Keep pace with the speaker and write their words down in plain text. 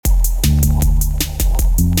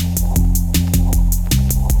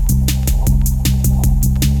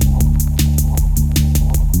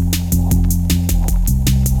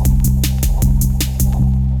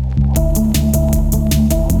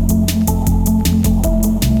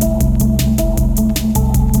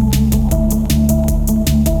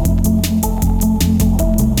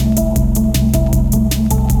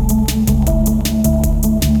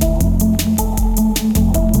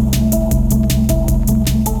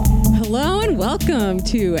Welcome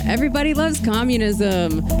to Everybody Loves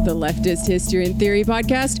Communism, the leftist history and theory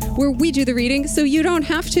podcast where we do the reading so you don't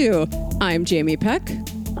have to. I'm Jamie Peck.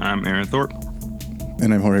 I'm Aaron Thorpe.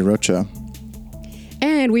 And I'm Jorge Rocha.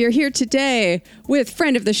 And we are here today with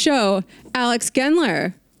friend of the show, Alex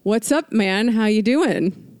Gendler. What's up, man? How you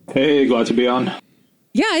doing? Hey, glad to be on.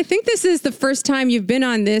 Yeah, I think this is the first time you've been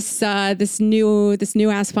on this new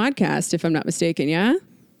ass podcast, if I'm not mistaken. Yeah.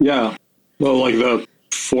 Yeah. Well, like the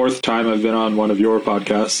fourth time I've been on one of your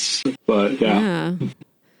podcasts, but yeah.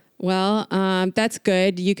 Well, that's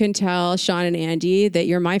good. You can tell Sean and Andy that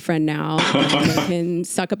you're my friend now. And they can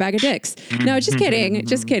suck a bag of dicks. No, just kidding.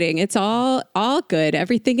 Just kidding. It's all good.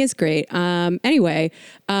 Everything is great. Anyway,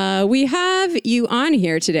 we have you on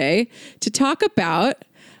here today to talk about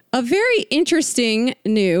a very interesting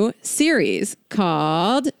new series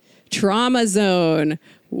called Trauma Zone.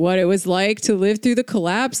 What it was like to live through the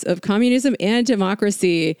collapse of communism and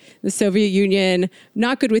democracy. The Soviet Union,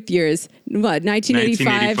 not good with years. What,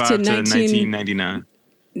 1985 to 1999.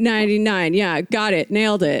 99. Yeah, got it.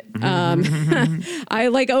 Nailed it.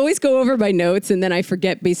 I always go over my notes and then I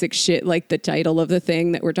forget basic shit like the title of the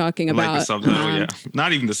thing that we're talking about. Like the subtitle, yeah.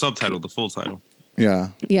 Not even the subtitle, the full title.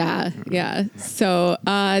 Yeah. So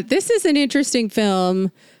this is an interesting film.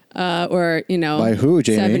 By who,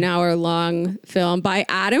 Jamie? 7-hour long film by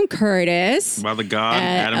Adam Curtis. By the god,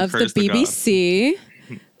 Adam of Curtis, the BBC.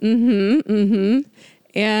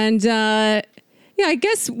 And I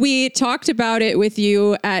guess we talked about it with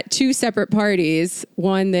you at two separate parties,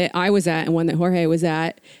 one that I was at and one that Jorge was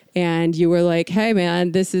at. And you were like, hey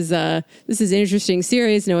man, this is an interesting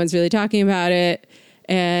series. No one's really talking about it.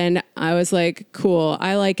 And I was like, cool.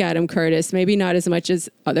 I like Adam Curtis. Maybe not as much as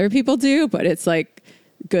other people do, but it's like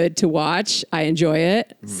good to watch. I enjoy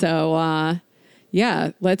it. So,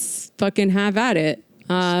 let's fucking have at it.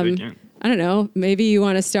 I don't know. Maybe you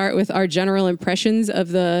want to start with our general impressions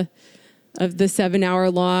of the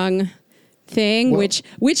 7-hour long thing, well,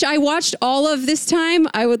 which I watched all of this time.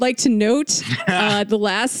 I would like to note the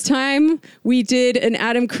last time we did an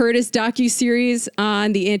Adam Curtis docuseries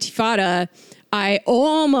on the Intifada, I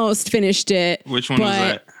almost finished it. Which one was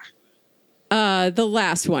that? The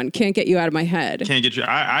last one, Can't Get You Out of My Head. Can't Get You.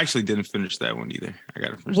 I actually didn't finish that one either. I got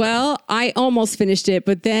to finish Well, I almost finished it,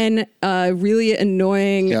 but then really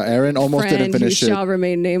annoying Aaron almost didn't finish who it. Shall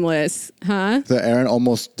remain nameless. Huh? So Aaron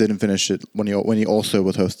almost didn't finish it when he also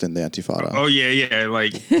was hosting the Intifada. Oh, yeah.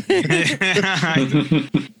 Like.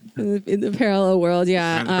 in the parallel world,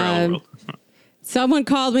 yeah. Parallel world. Someone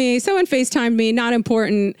called me, someone FaceTimed me, not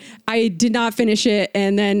important. I did not finish it.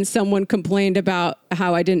 And then someone complained about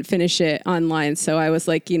how I didn't finish it online. So I was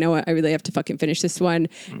like, you know what? I really have to fucking finish this one.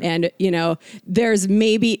 And, there's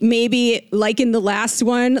maybe like in the last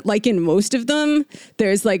one, like in most of them,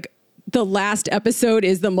 there's like the last episode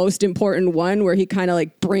is the most important one where he kind of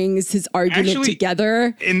like brings his argument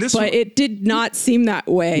together. But it did not seem that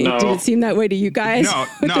way. No. Did it seem that way to you guys? No,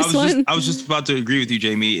 I was just about to agree with you,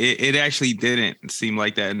 Jamie. It actually didn't seem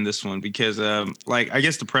like that in this one because I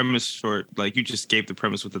guess the premise for like you just gave the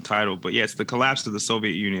premise with the title, but yeah, it's the collapse of the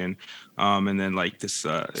Soviet Union. And then like this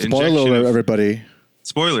spoiler alert, everybody.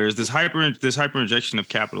 Spoilers, this hyper injection of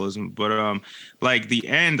capitalism. But like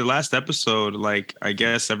the last episode, like I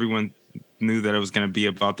guess everyone knew that it was going to be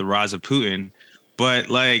about the rise of Putin, but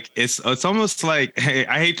like it's almost like, hey,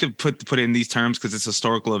 I hate to put it in these terms because it's a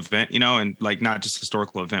historical event, and like not just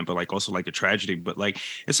historical event, but like also like a tragedy. But like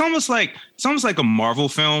it's almost like a Marvel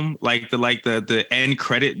film, like the end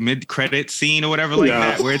mid credit scene or whatever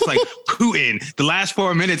that, where it's like Putin. The last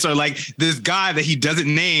 4 minutes are like this guy that he doesn't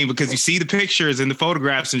name because you see the pictures and the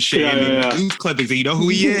photographs and shit and news clippings and you know who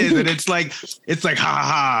he is, and it's like ha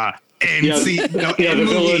ha. And the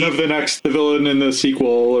villain in the sequel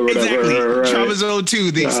or whatever. Exactly. Right. Trauma Zone 2,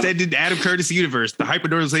 the extended Adam Curtis universe, the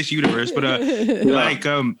hypernormalization universe. But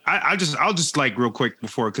I'll just like real quick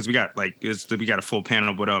before because we got a full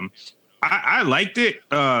panel. But I liked it.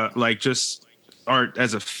 Like just art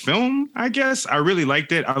as a film, I guess. I really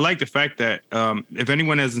liked it. I like the fact that if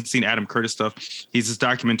anyone hasn't seen Adam Curtis stuff, he's this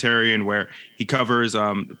documentarian where he covers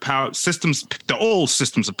power systems, the old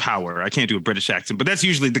systems of power. I can't do a British accent, but that's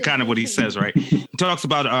usually the kind of what he says, right? He talks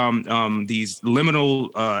about these liminal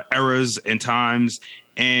eras and times.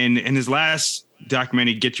 And in his last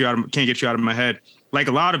documentary, Can't Get You Out of My Head, like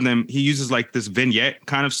a lot of them, he uses like this vignette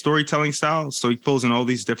kind of storytelling style. So he pulls in all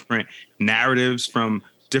these different narratives from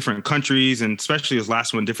different countries, and especially his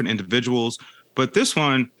last one, different individuals. But this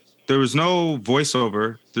one, there was no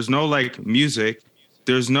voiceover. There's no like music.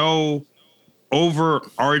 There's no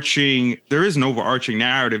overarching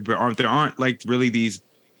narrative, but there aren't like really these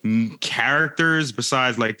characters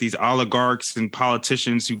besides like these oligarchs and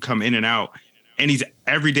politicians who come in and out. and these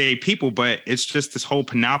everyday people, but it's just this whole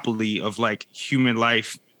panoply of like human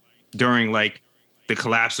life during like the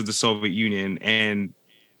collapse of the Soviet Union. And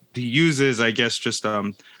he uses, I guess, just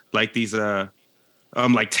like these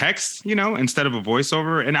like text, you know, instead of a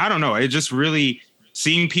voiceover. And I don't know, it just really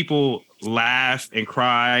seeing people laugh and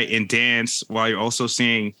cry and dance while you're also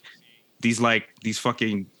seeing these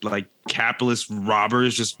fucking like capitalist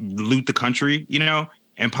robbers just loot the country, you know,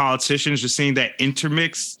 and politicians, just seeing that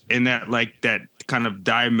intermix and that like that kind of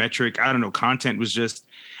diametric, I don't know, content was just,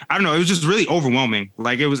 I don't know, it was just really overwhelming.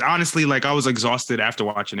 Like it was honestly like I was exhausted after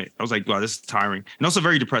watching it. I was like, wow, this is tiring and also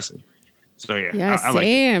very depressing. So yeah, I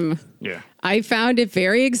same. Liked it. Yeah, I found it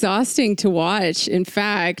very exhausting to watch. In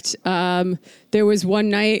fact, there was one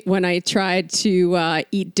night when I tried to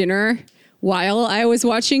eat dinner while I was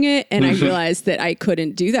watching it, and I realized that I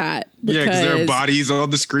couldn't do that. Yeah, because there are bodies on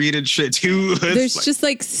the screen and shit too. There's like, just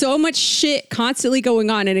like so much shit constantly going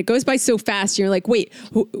on, and it goes by so fast. And you're like, wait,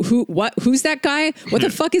 who's that guy? What the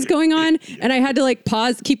fuck is going on? And I had to like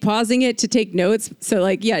keep pausing it to take notes. So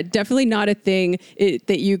like, yeah, definitely not a thing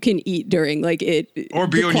that you can eat during. Like it or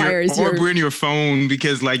be on your phone,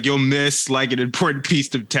 because like you'll miss like an important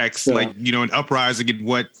piece of text, like, you know, an uprising in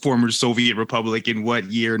what former Soviet republic in what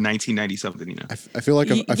year, 1990 something. You know, I feel like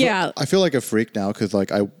I feel like a freak now because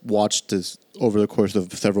like I watched this over the course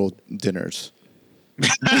of several dinners.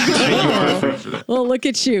 Well, look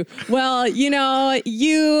at you. Well, you know,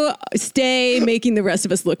 you stay making the rest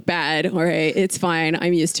of us look bad. All right, it's fine.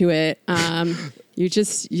 I'm used to it. You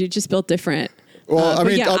just built different. Well, I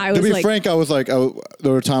mean, yeah, to be frank, I was like,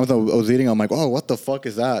 there were times I was eating. I'm like, oh, what the fuck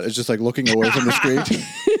is that? It's just like looking away from the screen.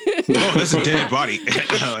 Oh, that's a dead body.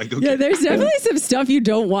 Like, okay. Yeah, there's definitely some stuff you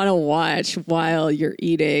don't want to watch while you're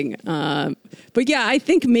eating. But yeah, I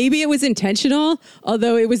think maybe it was intentional,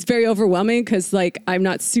 although it was very overwhelming because like I'm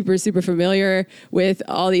not super familiar with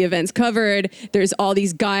all the events covered. There's all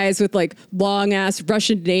these guys with like long ass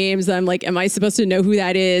Russian names. I'm like, am I supposed to know who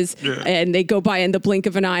that is? Yeah. And they go by in the blink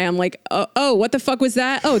of an eye. I'm like, oh, what the fuck was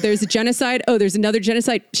that? Oh, there's a genocide. Oh, there's another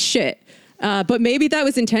genocide. Shit. But maybe that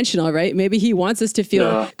was intentional, right? Maybe he wants us to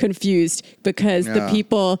feel confused because the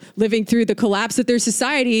people living through the collapse of their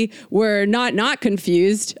society were not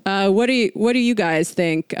confused. What do you guys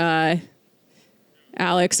think,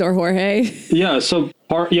 Alex or Jorge? So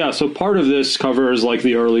part of this covers like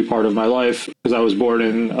the early part of my life because I was born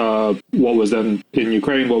in what was then in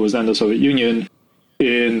Ukraine, what was then the Soviet Union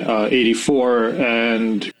in 84,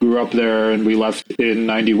 and grew up there, and we left in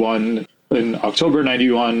 91. In October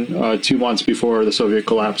 91, 2 months before the Soviet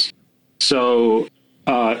collapse. So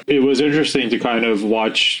it was interesting to kind of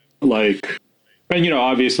watch, like, and, you know,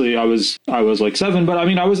 obviously I was like 7, but I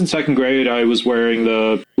mean, I was in 2nd grade. I was wearing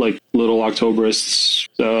the like little Octobrists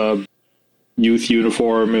youth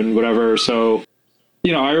uniform and whatever. So,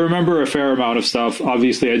 you know, I remember a fair amount of stuff.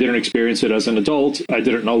 Obviously, I didn't experience it as an adult. I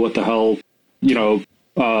didn't know what the hell, you know,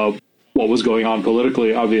 what was going on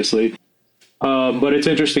politically, obviously. But it's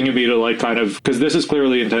interesting to me to like kind of, because this is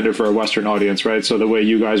clearly intended for a Western audience, right? So the way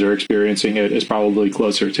you guys are experiencing it is probably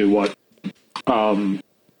closer to what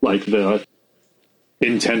like the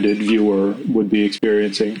intended viewer would be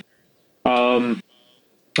experiencing. And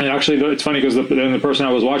actually, it's funny because the person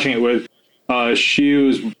I was watching it with, she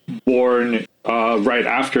was born right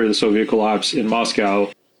after the Soviet collapse in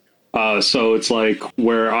Moscow. So it's like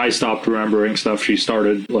where I stopped remembering stuff, she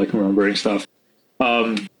started like remembering stuff.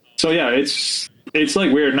 So yeah, it's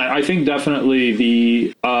like weird. And I think definitely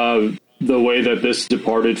the way that this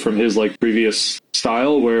departed from his like previous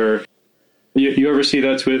style, where you ever see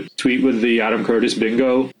that tweet with the Adam Curtis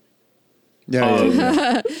bingo?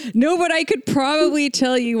 Yeah. No, but I could probably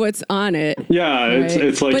tell you what's on it. Yeah, right?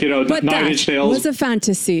 it's like, but 9 Inch Nails was a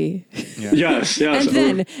fantasy. Yeah. Yes. And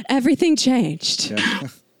then everything changed. Yeah.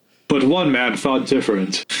 But one man thought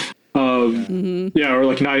different. Yeah, or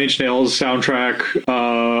like 9 Inch Nails soundtrack,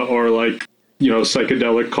 or like, you know,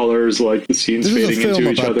 psychedelic colors, like the scenes this fading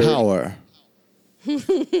into each other. Power.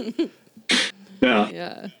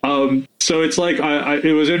 Yeah. So it's like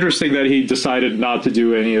it was interesting that he decided not to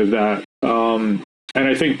do any of that. And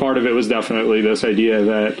I think part of it was definitely this idea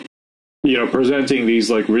that, you know, presenting these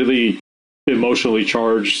like really emotionally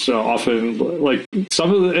charged, often like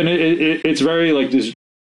some of the, and it's very like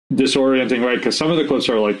disorienting, right? Because some of the clips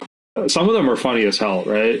are like, some of them are funny as hell,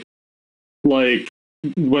 right? Like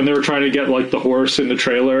when they were trying to get like the horse in the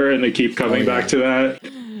trailer and they keep coming back to that.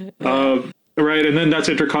 Right. And then that's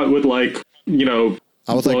intercut with like, you know,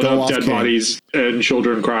 I was like, blown up dead bodies and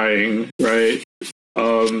children crying. Right.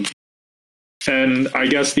 And I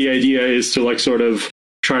guess the idea is to like sort of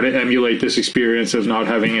try to emulate this experience of not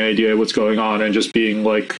having an idea what's going on and just being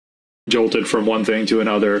like jolted from one thing to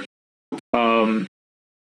another.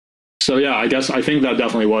 So yeah, I think that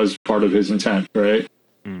definitely was part of his intent, right?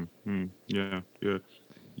 Yeah. Go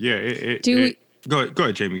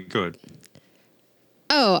ahead, Jamie. Go ahead.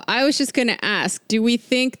 Oh, I was just going to ask, do we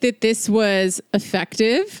think that this was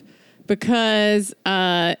effective? Because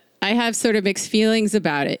I have sort of mixed feelings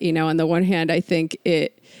about it. You know, on the one hand, I think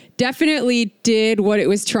it definitely did what it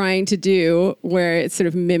was trying to do, where it sort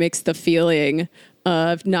of mimics the feeling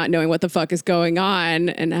of not knowing what the fuck is going on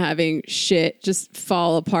and having shit just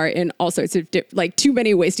fall apart in all sorts of like too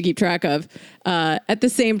many ways to keep track of. At the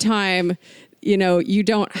same time, you know, you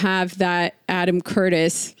don't have that Adam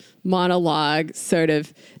Curtis monologue sort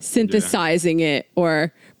of synthesizing it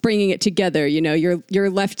or bringing it together. You know,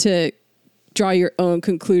 you're left to draw your own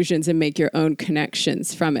conclusions and make your own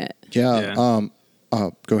connections from it. Yeah.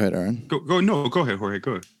 Go ahead, Aaron. Go ahead, Jorge.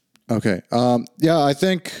 Go ahead. Okay. I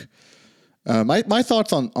think my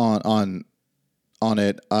thoughts on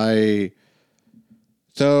it. I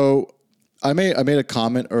made a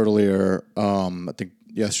comment earlier. I think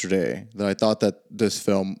yesterday that I thought that this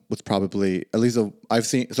film was probably at least I've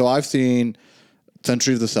seen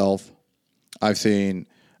Century of the Self. I've seen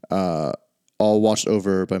All Watched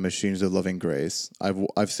Over by Machines of Loving Grace.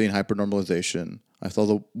 I've seen Hypernormalization. I saw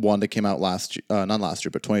the one that came out not last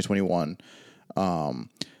year, but 2021,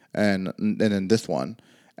 and then this one.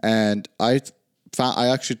 And I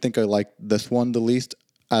actually think I like this one the least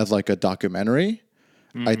as like a documentary.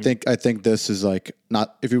 Mm-hmm. I think this is like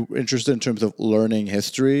not, if you're interested in terms of learning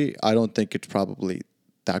history, I don't think it's probably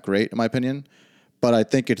that great in my opinion, but I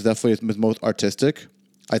think it's definitely the most artistic.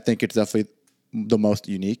 I think it's definitely the most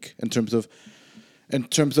unique in terms of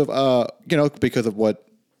because of what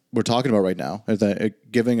we're talking about right now, is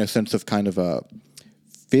that giving a sense of kind of a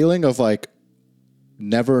feeling of like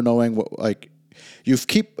never knowing what, like you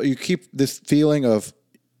keep this feeling of,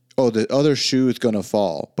 oh, the other shoe is going to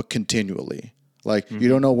fall, but continually. Like, you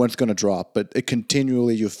don't know when it's going to drop, but it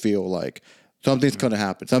continually you feel like something's going to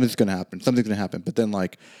happen. But then,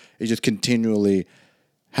 like, it just continually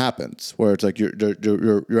happens, where it's like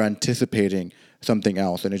you're anticipating something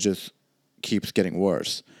else, and it just keeps getting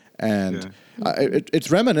worse. And it's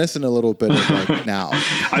reminiscent a little bit of like now.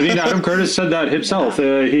 I mean, Adam Curtis said that himself.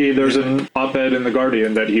 There's an op-ed in The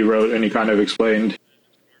Guardian that he wrote, and he kind of explained,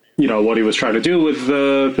 you know, what he was trying to do with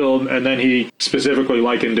the film, and then he specifically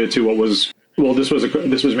likened it to what was. Well, this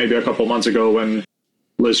was maybe a couple months ago when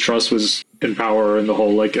Liz Truss was in power and the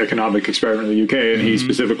whole like economic experiment in the UK, and he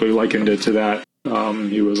specifically likened it to that.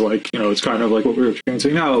 He was like, you know, it's kind of like what we're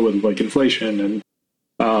experiencing now with like inflation and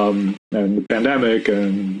the pandemic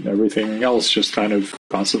and everything else, just kind of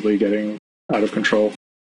constantly getting out of control.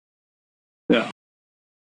 Yeah.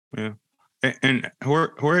 And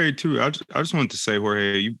Jorge too. I just wanted to say,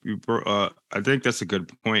 Jorge, you brought, I think that's a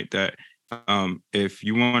good point that. If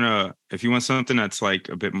you want something that's like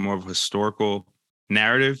a bit more of a historical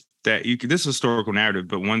narrative, that this is a historical narrative,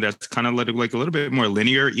 but one that's kind of like a little bit more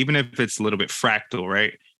linear, even if it's a little bit fractal,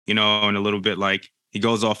 right? You know, and a little bit like he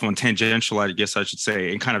goes off on tangential, I guess I should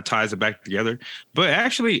say, and kind of ties it back together. But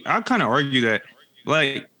actually, I'll kind of argue that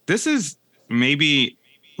like this is maybe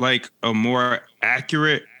like a more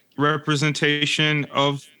accurate representation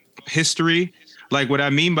of history. Like what I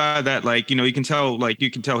mean by that, like, you know, you can tell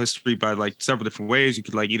history by like several different ways. You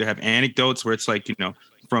could like either have anecdotes where it's like, you know,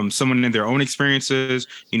 from someone in their own experiences,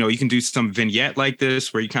 you know, you can do some vignette like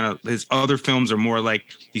this where you kind of, his other films are more like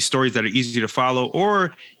these stories that are easy to follow,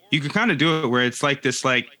 or you can kind of do it where it's like this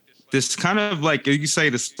kind of like, you say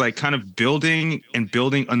this like kind of building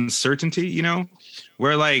uncertainty, you know,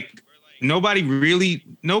 where like nobody really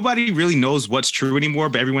knows what's true anymore,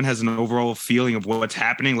 but everyone has an overall feeling of what's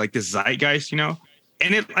happening, like this zeitgeist, you know?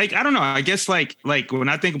 And it like, I don't know, I guess like when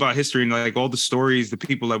I think about history and like all the stories, the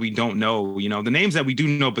people that we don't know, you know, the names that we do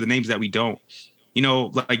know, but the names that we don't, you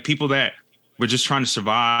know, like people that were just trying to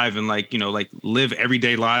survive and like, you know, like live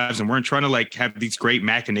everyday lives and weren't trying to like have these great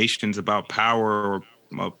machinations about power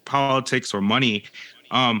or politics or money.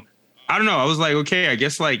 I don't know. I was like, okay, I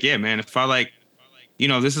guess like, yeah, man, if I like, you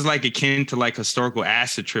know, this is like akin to like historical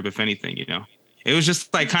acid trip, if anything, you know. It was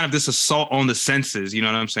just like kind of this assault on the senses, you know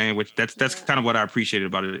what I'm saying? Which that's kind of what I appreciated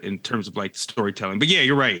about it in terms of like storytelling. But yeah,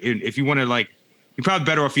 you're right. If you want to like, you're probably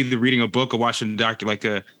better off either reading a book or watching a doc, like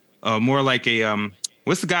a more like a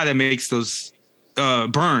what's the guy that makes those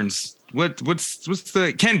Burns? What's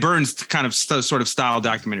the Ken Burns kind of sort of style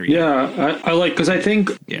documentary? Yeah, I like, because I think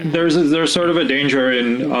there's sort of a danger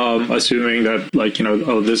in assuming that like, you know,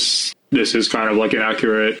 oh, this is kind of like an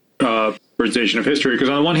accurate presentation of history. Because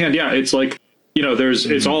on the one hand, yeah, it's like, you know,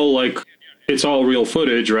 it's all real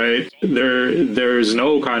footage, right? There's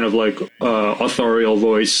no kind of like authorial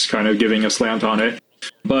voice kind of giving a slant on it.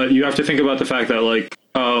 But you have to think about the fact that like,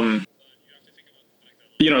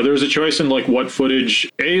 there's a choice in like what footage,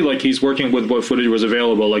 like he's working with what footage was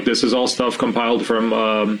available. Like this is all stuff compiled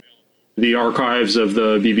from the archives of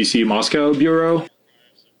the BBC Moscow bureau.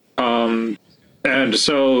 And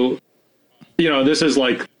so, this is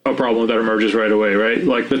like a problem that emerges right away, right?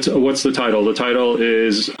 Like, what's the title? The title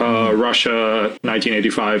is Russia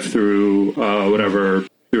 1985 through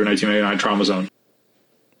through 1989 Trauma Zone.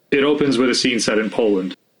 It opens with a scene set in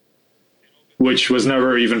Poland, which was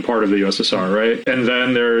never even part of the USSR, right? And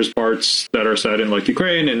then there's parts that are set in like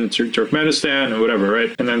Ukraine and Turkmenistan and whatever,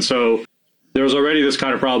 right? And then so there's already this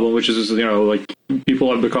kind of problem, which is, like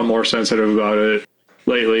people have become more sensitive about it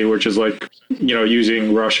lately, which is like,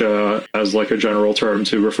 using Russia as like a general term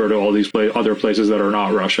to refer to all these other places that are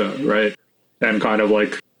not Russia, right? And kind of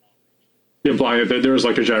like implying that there's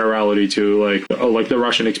like a generality to like the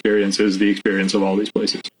Russian experience is the experience of all these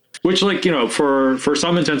places. Which, like, for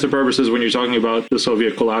some intents and purposes, when you're talking about the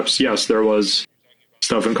Soviet collapse, yes, there was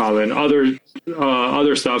stuff in common, other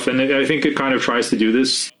stuff, and I think it kind of tries to do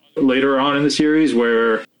this later on in the series,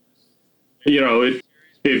 where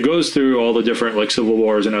it goes through all the different like civil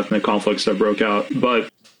wars and ethnic conflicts that broke out,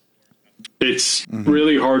 but it's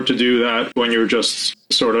really hard to do that when you're just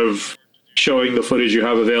sort of showing the footage you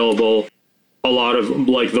have available, a lot of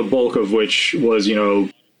like the bulk of which was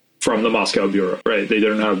from the Moscow bureau, right? They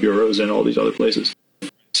didn't have bureaus in all these other places.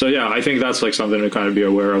 So yeah, I think that's like something to kind of be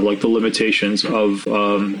aware of, like the limitations of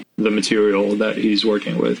the material that he's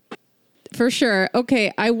working with. For sure.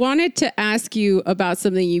 Okay, I wanted to ask you about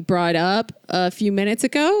something you brought up a few minutes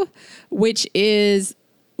ago, which is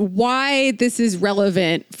why this is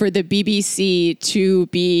relevant for the BBC to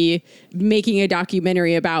be making a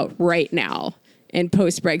documentary about right now in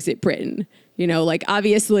post-Brexit Britain. Like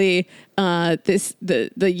obviously,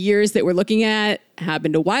 the years that we're looking at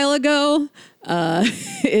happened a while ago.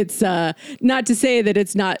 It's not to say that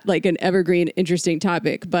it's not like an evergreen, interesting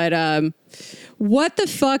topic, but what the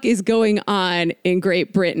fuck is going on in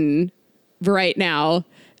Great Britain right now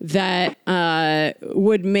that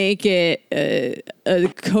would make it a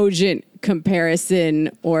cogent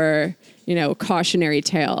comparison or cautionary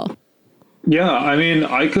tale? Yeah, I mean,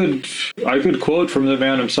 I could quote from the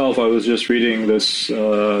man himself. I was just reading this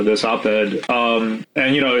op-ed, and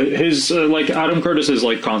his like Adam Curtis's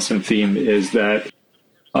like constant theme is that,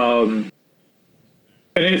 and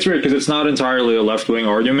it's weird because it's not entirely a left-wing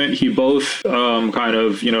argument. He both kind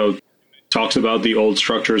of talks about the old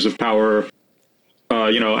structures of power,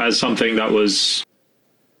 as something that was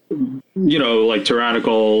like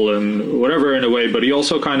tyrannical and whatever in a way, but he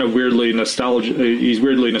also kind of he's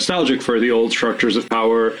weirdly nostalgic for the old structures of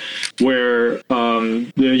power, where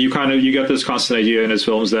you get this constant idea in his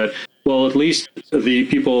films that, well, at least the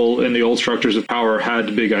people in the old structures of power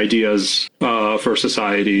had big ideas for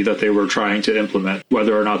society that they were trying to implement,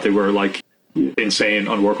 whether or not they were like insane,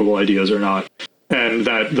 unworkable ideas or not. And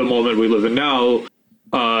that the moment we live in now,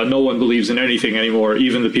 no one believes in anything anymore.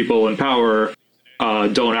 Even the people in power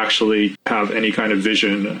don't actually have any kind of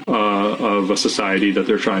vision of a society that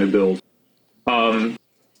they're trying to build.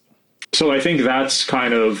 So I think that's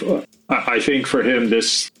kind of, I think for him,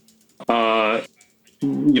 this, we're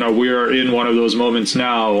in one of those moments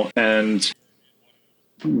now, and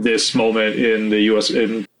this moment in the US,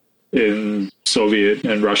 in Soviet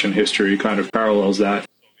and Russian history kind of parallels that.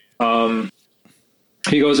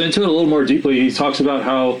 He goes into it a little more deeply. He talks about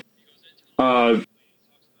how,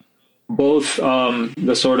 both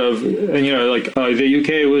the sort of, and the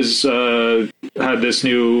UK was had this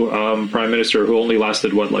new prime minister who only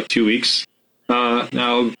lasted 2 weeks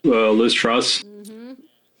now, Liz Truss.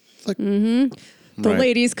 The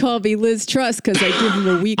ladies call me Liz Truss because I give him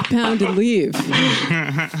a week pound and leave.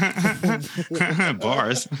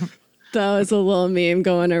 Bars. That was a little meme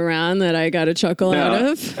going around that I got a chuckle out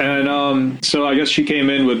of. And so I guess she came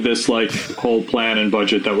in with this like whole plan and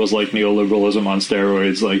budget that was like neoliberalism on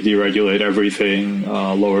steroids, like deregulate everything,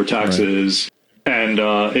 lower taxes. Right. And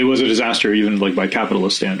it was a disaster, even like by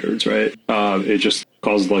capitalist standards, right? It just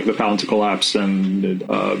caused like the pound to collapse, and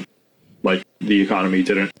like the economy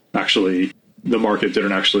the market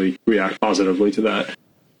didn't actually react positively to that.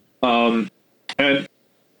 And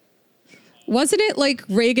wasn't it like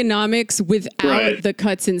Reaganomics without the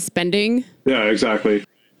cuts in spending? Yeah, exactly.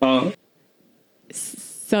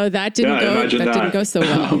 So that didn't go so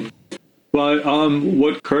well. But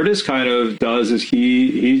what Curtis kind of does is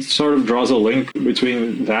he sort of draws a link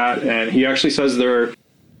between that, and he actually says the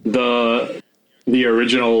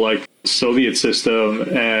original like Soviet system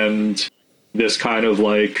and this kind of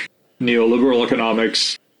like neoliberal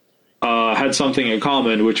economics had something in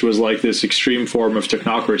common, which was like this extreme form of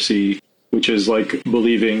technocracy which is like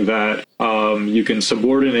believing that you can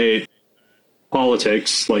subordinate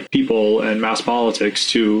politics, like people and mass politics,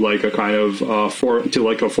 to like a kind of to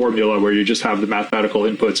like a formula where you just have the mathematical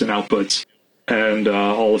inputs and outputs, and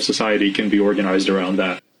all of society can be organized around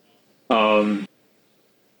that.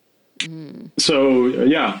 So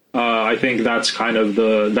yeah, I think that's kind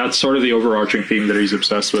of that's sort of the overarching theme that he's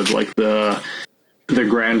obsessed with, like the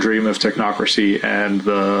grand dream of technocracy and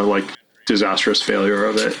the like disastrous failure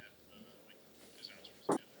of it.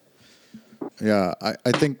 Yeah,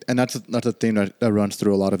 I think, and that's a theme that runs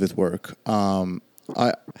through a lot of his work. I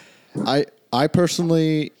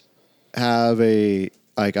personally have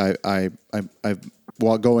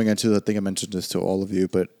well, going into the thing, I mentioned this to all of you,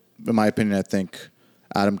 but in my opinion, I think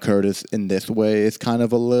Adam Curtis in this way is kind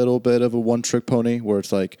of a little bit of a one-trick pony, where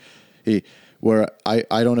it's like I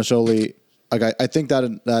don't necessarily like, I think that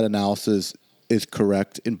analysis is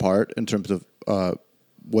correct in part in terms of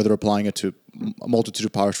whether applying it to a multitude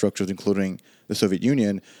of power structures, including the Soviet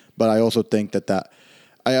Union. But I also think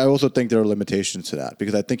I also think there are limitations to that,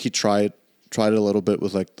 because I think he tried it a little bit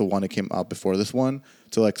with like the one that came out before this one,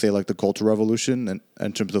 to like say like the Cultural Revolution, and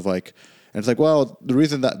in terms of like, and it's like, well, the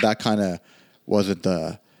reason that kind of wasn't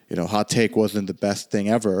the, hot take wasn't the best thing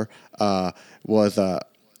ever, was I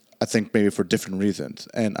think maybe for different reasons.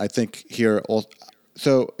 And I think here also,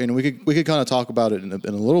 so, and we could kind of talk about it in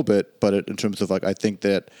a little bit, but in terms of like, I think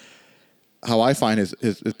that how I find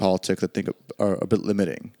his politics, I think are a bit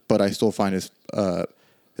limiting, but I still find his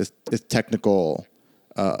technical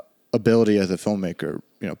ability as a filmmaker,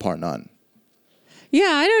 par none. Yeah,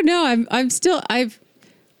 I don't know.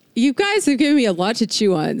 You guys have given me a lot to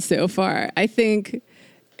chew on so far. I think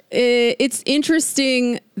it's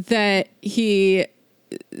interesting that he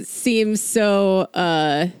seems so,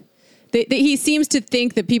 that he seems to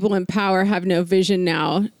think that people in power have no vision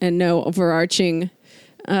now and no overarching,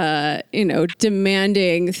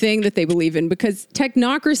 demanding thing that they believe in, because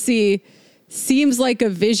technocracy seems like a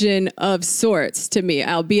vision of sorts to me,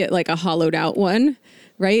 albeit like a hollowed out one,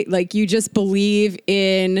 right? Like you just believe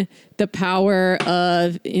in the power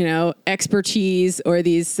of, expertise, or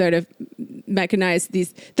these sort of mechanized,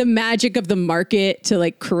 the magic of the market to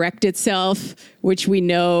like correct itself, which we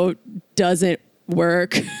know doesn't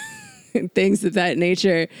work, and things of that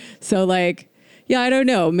nature. So like, yeah, I don't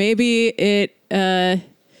know. Maybe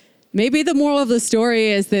maybe the moral of the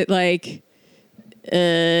story is that like,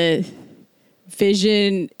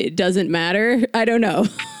 vision, it doesn't matter. I don't know.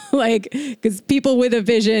 Like, because people with a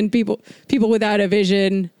vision, people without a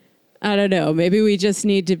vision, I don't know. Maybe we just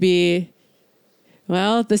need to be,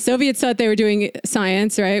 well, the Soviets thought they were doing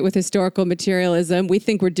science, right, with historical materialism. We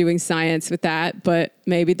think we're doing science with that, but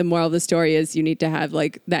maybe the moral of the story is you need to have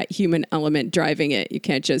like that human element driving it. You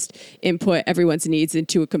can't just input everyone's needs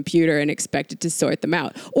into a computer and expect it to sort them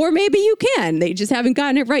out. Or maybe you can. They just haven't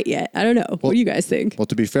gotten it right yet. I don't know. What do you guys think? Well,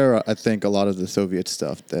 to be fair, I think a lot of the Soviet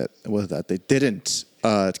stuff that they didn't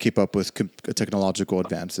keep up with technological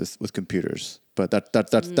advances with computers. But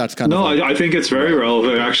that's kind of I think it's very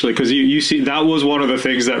relevant actually, because you see that was one of the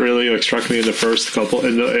things that really like struck me in the first couple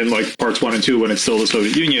in like parts 1 and 2, when it's still the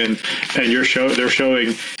Soviet Union, and they're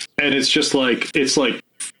showing, and it's just like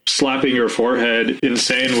slapping your forehead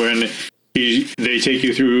insane when they take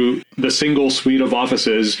you through the single suite of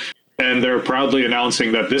offices. And they're proudly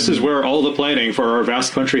announcing that this is where all the planning for our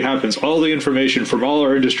vast country happens. All the information from all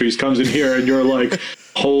our industries comes in here, and you're like,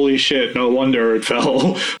 holy shit, no wonder it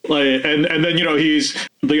fell. Like, and then,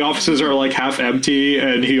 the offices are like half empty,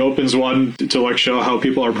 and he opens one to like show how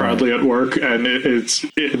people are proudly at work, and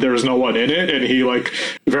there's no one in it. And he like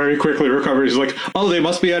very quickly recovers. He's like, oh, they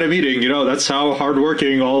must be at a meeting. That's how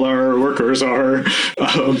hardworking all our workers are.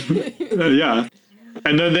 Yeah.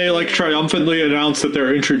 And then they like triumphantly announce that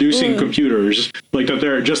they're introducing computers, like that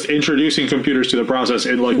they're just introducing computers to the process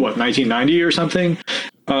in like 1990 or something.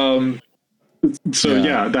 I think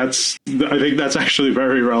that's actually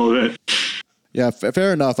very relevant. Yeah,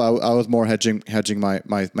 fair enough. I was more hedging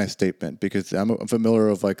my statement, because I'm familiar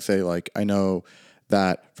of like, say, like, I know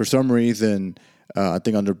that for some reason, I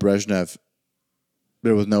think under Brezhnev,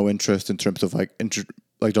 there was no interest in terms of like, they're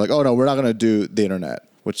like, oh no, we're not going to do the internet,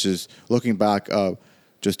 which is, looking back,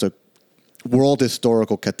 just a world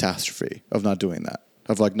historical catastrophe of not doing that.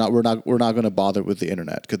 Of like, we're not going to bother with the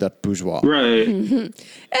internet because that's bourgeois, right? Mm-hmm. And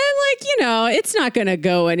like, it's not going to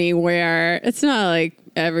go anywhere. It's not like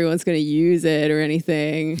everyone's going to use it or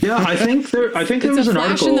anything. Yeah, I think there was an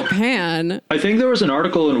article in the pan. I think there was an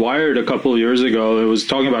article in Wired a couple of years ago. It was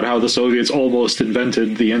talking about how the Soviets almost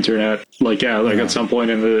invented the internet. At some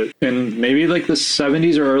point in maybe like the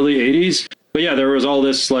 70s or early 80s. But yeah, there was all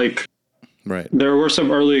this like Right. There were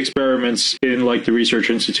some early experiments in like the research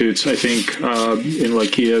institutes, I think, in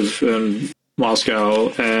like Kiev and Moscow,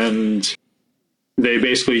 and they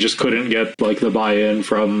basically just couldn't get like the buy-in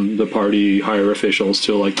from the party higher officials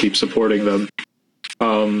to like keep supporting them.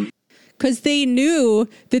 Because they knew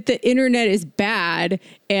that the internet is bad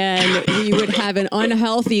and we would have an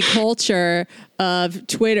unhealthy culture of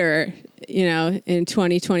Twitter, you know, in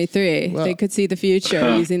 2023. Well, they could see the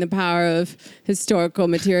future using the power of historical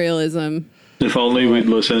materialism. If only we'd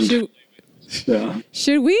listened.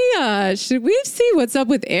 Should we see what's up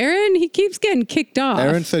with Aaron? He keeps getting kicked off.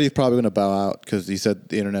 Aaron said he's probably going to bow out because he said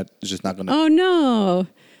the internet is just not going to. Oh no,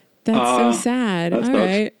 that's so sad. All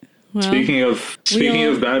right. Well, speaking of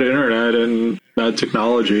bad internet and bad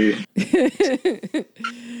technology.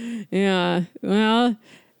 Yeah. Well,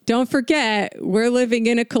 don't forget, we're living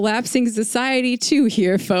in a collapsing society too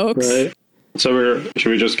here, folks. Right. So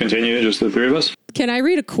should we just continue, just the three of us? Can I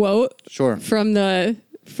read a quote? Sure. From the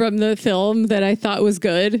film that I thought was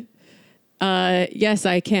good? Yes,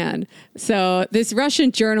 I can. So this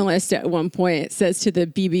Russian journalist at one point says to the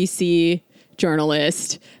BBC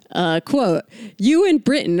journalist, quote, "You in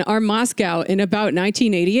Britain are Moscow in about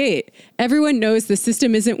 1988. Everyone knows the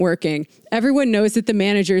system isn't working. Everyone knows that the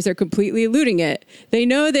managers are completely eluding it. They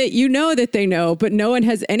know that you know that they know, but no one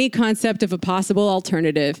has any concept of a possible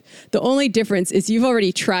alternative. The only difference is you've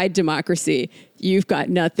already tried democracy. You've got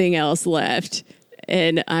nothing else left."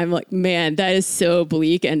 And I'm like, man, that is so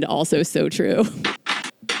bleak and also so true.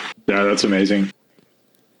 Yeah, that's amazing.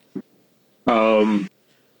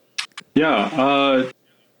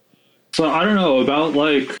 So I don't know about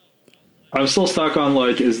like, I'm still stuck on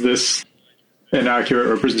like, is this an accurate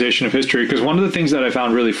representation of history? Because one of the things that I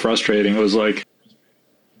found really frustrating was like,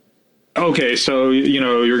 okay, so, you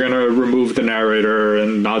know, you're going to remove the narrator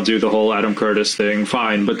and not do the whole Adam Curtis thing.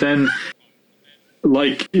 Fine. But then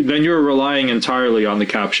then you're relying entirely on the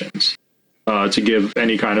captions to give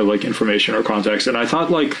any kind of like information or context. And I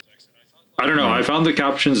thought like, I don't know, I found the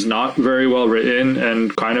captions not very well written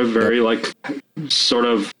and kind of very like sort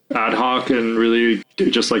of ad hoc and really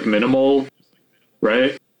just like minimal,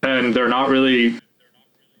 right? And they're not really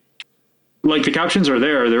like, the captions are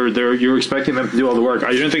there. They're you're expecting them to do all the work.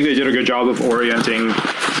 I didn't think they did a good job of orienting,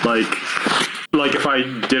 like if I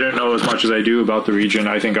didn't know as much as I do about the region,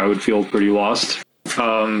 I think I would feel pretty lost.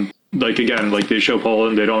 Like again, like they show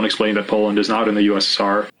Poland, they don't explain that Poland is not in the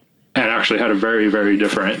USSR and actually had a very, very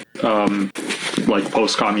different like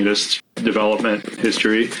post-communist development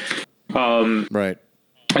history. Right.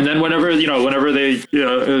 And then whenever they,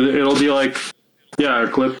 it'll be like, yeah,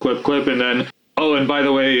 clip, and then, oh, and by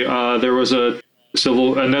the way, there was a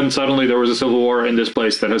and then suddenly there was a civil war in this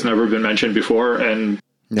place that has never been mentioned before and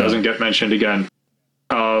doesn't get mentioned again.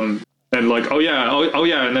 And like, oh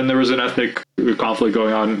yeah, and then there was an ethnic conflict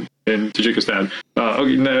going on in Tajikistan.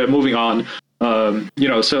 Okay, moving on.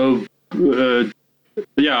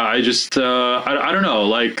 Yeah, I just, I don't know,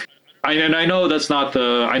 like, I know that's not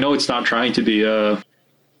I know it's not trying to be a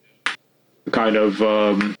kind of,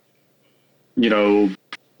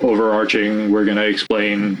 overarching, we're going to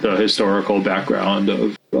explain the historical background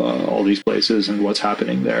of all these places and what's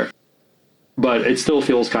happening there. But it still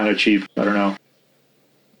feels kind of cheap. I don't know.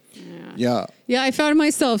 Yeah. Yeah, I found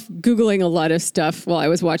myself Googling a lot of stuff while I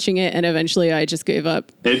was watching it, and eventually I just gave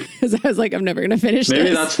up because I was like, I'm never going to finish this.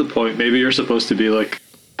 Maybe that's the point. Maybe you're supposed to be like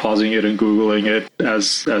pausing it and Googling it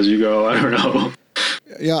as you go. I don't know.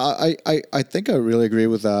 Yeah, I think I really agree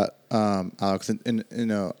with that, Alex. And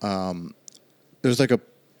there's like a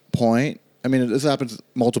point. I mean, this happens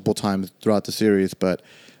multiple times throughout the series, but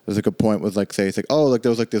there's like a point with like, say, it's like, oh, like there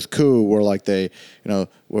was like this coup where like they,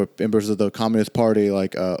 were members of the Communist Party,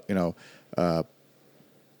 like,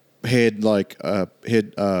 hid what's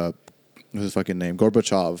his fucking name,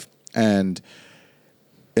 Gorbachev, and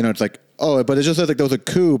it's like, oh, but it just says like there was a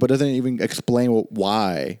coup, but it doesn't even explain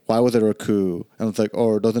why was there a coup, and it's like,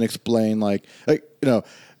 or it doesn't explain like no,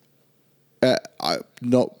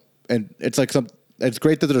 and it's like it's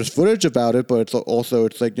great that there's footage about it, but it's also,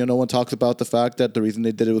 it's like, no one talks about the fact that the reason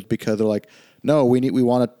they did it was because they're like, no, we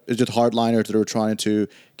want to, it's just hardliners that are trying to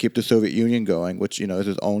keep the Soviet Union going, which, is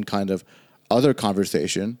its own kind of other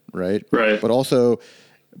conversation, right? Right. But I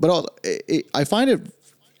find it,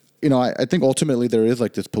 I think ultimately there is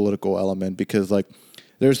like this political element because like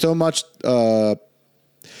there's so much,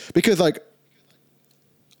 because like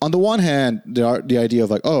on the one hand, there are the idea of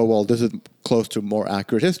like, oh, well, this is close to more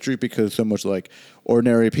accurate history because so much like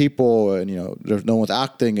ordinary people and, there's no one's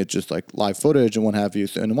acting. It's just like live footage and what have you.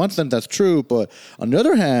 So in one sense, that's true. But on the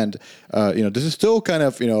other hand, this is still kind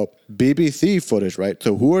of, BBC footage, right?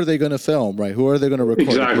 So who are they going to film, right? Who are they going to record?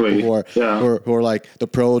 Exactly. People who are like the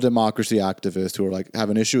pro-democracy activists who are like have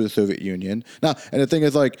an issue with the Soviet Union. Now, and the thing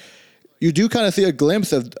is like, you do kind of see a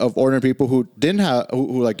glimpse of ordinary people who didn't have,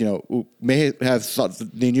 who may have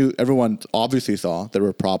they knew, everyone obviously saw there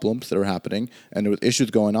were problems that were happening and there was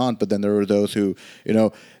issues going on, but then there were those who,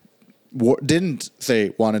 didn't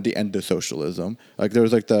say wanted the end of socialism. Like there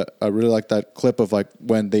was like I really like that clip of like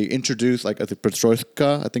when they introduced like as a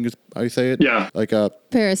perestroika, I think is how you say it. Yeah. Like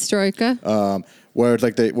Perestroika. where it's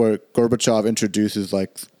like where Gorbachev introduces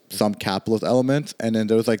like some capitalist elements, and then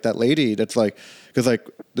there was like that lady that's like, because like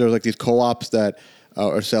there were like these co-ops that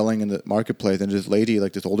are selling in the marketplace, and this lady,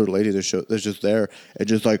 like this older lady that's just there, and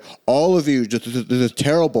just like, all of you, just this is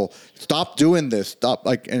terrible, stop doing this, stop,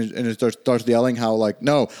 like, and it starts yelling how like,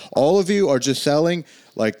 no, all of you are just selling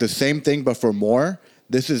like the same thing but for more,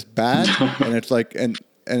 this is bad. And it's like, and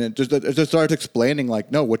it just starts explaining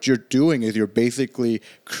like, no, what you're doing is you're basically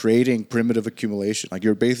creating primitive accumulation. Like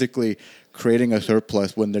you're basically creating a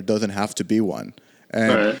surplus when there doesn't have to be one.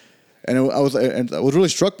 And Right. and I was really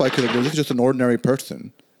struck by, because this is just an ordinary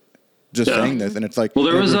person just saying this, and it's like, well,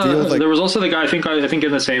 there was also the guy. I think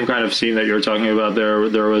in the same kind of scene that you're talking about,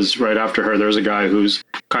 there was right after her. There was a guy who's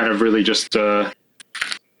kind of really just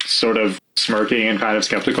sort of smirking and kind of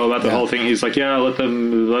skeptical about the whole thing. He's like, yeah, let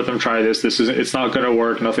them try this. It's not going to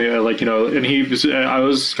work. Nothing like, and I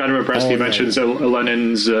was kind of impressed. He mentions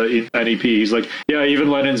Lenin's NEP. He's like, yeah, even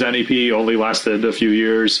Lenin's NEP only lasted a few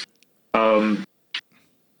years. And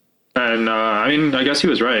I mean, I guess he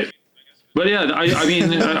was right. But yeah, I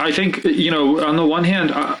mean, I think, on the one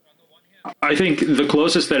hand, I think the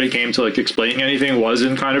closest that it came to like explaining anything was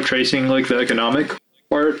in kind of tracing like the economic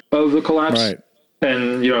part of the collapse. Right.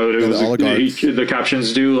 And, it was the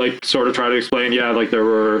captions do like sort of try to explain, like there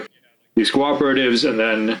were these cooperatives, and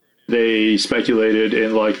then they speculated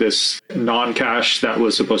in like this non-cash that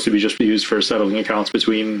was supposed to be just used for settling accounts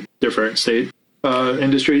between different state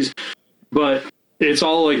industries. But it's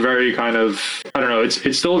all like very kind of, I don't know,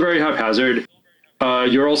 it's still very haphazard.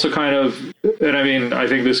 You're also kind of, and I mean, I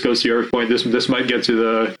think this goes to your point. This might get to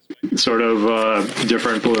the sort of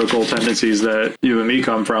different political tendencies that you and me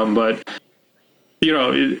come from, but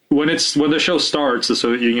when the show starts, the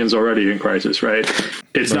Soviet Union's already in crisis, right?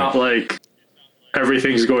 It's not like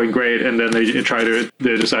everything's going great, and then they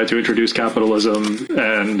decide to introduce capitalism,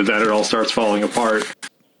 and then it all starts falling apart.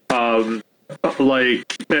 And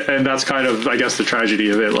that's kind of, I guess, the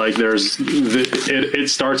tragedy of it. Like it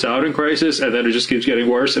starts out in crisis, and then it just keeps getting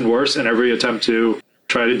worse and worse, and every attempt to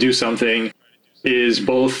try to do something is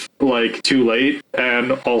both like too late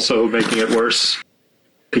and also making it worse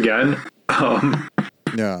again. And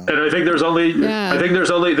I think there's only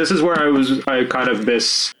this is where I kind of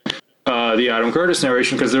miss the Adam Curtis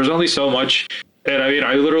narration, because there's only so much. And I mean,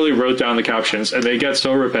 I literally wrote down the captions, and they get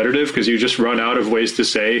so repetitive because you just run out of ways to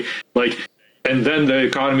say, like, and then the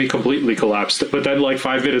economy completely collapsed. But then like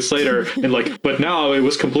 5 minutes later, and like, but now it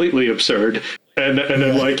was completely absurd. And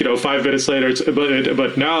then like, 5 minutes later,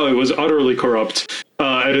 but now it was utterly corrupt.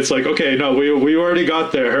 And it's like, okay, no, we already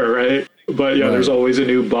got there, right? But there's always a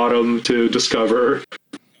new bottom to discover.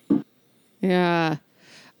 Yeah.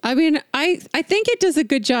 I mean, I think it does a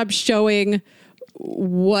good job showing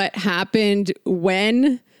what happened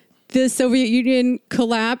when the Soviet Union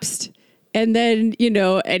collapsed, and then,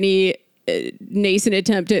 any nascent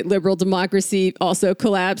attempt at liberal democracy also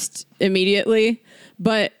collapsed immediately.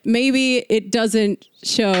 But maybe it doesn't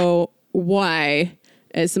show why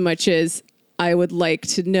as much as I would like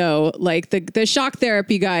to know. Like the shock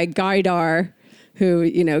therapy guy, Gaidar, who,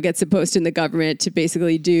 gets a post in the government to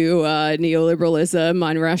basically do neoliberalism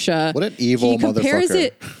on Russia. What an evil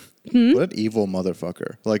motherfucker. What an evil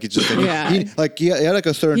motherfucker. Like, it's just like, he had like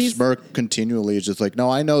a certain smirk continually. It's just like, no,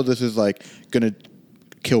 I know this is like going to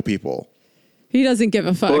kill people. He doesn't give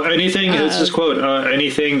a fuck. Well, anything, let's just quote,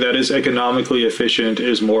 anything that is economically efficient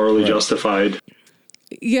is morally justified.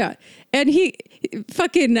 Yeah. And he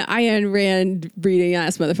fucking Ayn Rand reading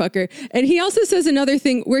ass motherfucker. And he also says another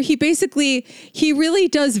thing where he really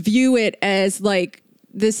does view it as like,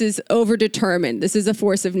 this is overdetermined. This is a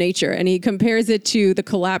force of nature. And he compares it to the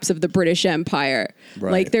collapse of the British Empire.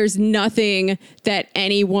 Right. Like there's nothing that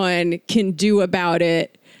anyone can do about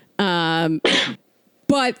it.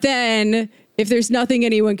 But then if there's nothing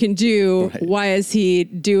anyone can do, why is he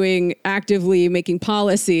actively making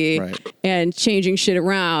policy and changing shit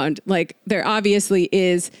around? Like there obviously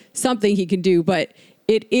is something he can do, but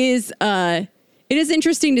it is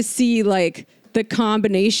interesting to see like the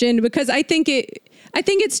combination, because I think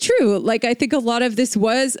it's true. Like, I think a lot of this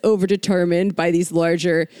was overdetermined by these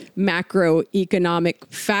larger macroeconomic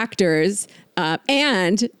factors.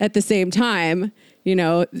 And at the same time, you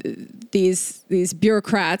know, these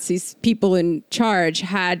bureaucrats, these people in charge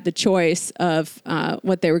had the choice of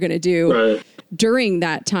what they were going to do during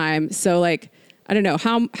that time. So like, I don't know,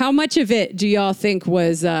 how much of it do y'all think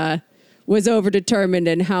was overdetermined,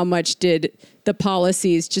 and how much did the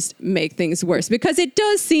policies just make things worse? Because it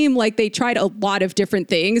does seem like they tried a lot of different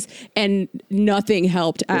things and nothing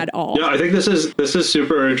helped at all. Yeah, I think this is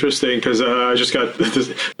super interesting, because I just got this.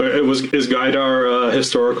 Is Gaidar a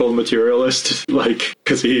historical materialist? Like,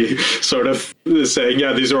 because he sort of is saying,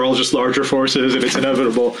 yeah, these are all just larger forces and it's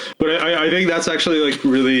inevitable. But I think that's actually like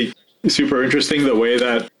really super interesting, the way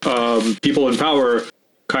that people in power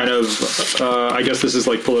kind of, I guess this is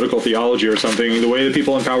like political theology or something, the way that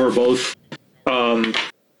people in power both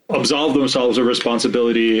absolve themselves of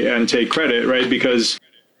responsibility and take credit, right? Because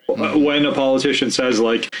when a politician says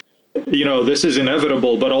like, you know, this is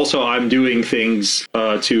inevitable, but also I'm doing things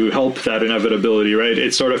to help that inevitability, right?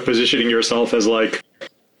 It's sort of positioning yourself as like,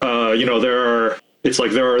 you know, there are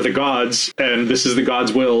the gods and this is the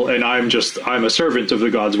God's will, and I'm a servant of the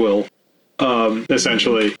God's will.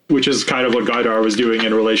 Essentially, which is kind of what Gaidar was doing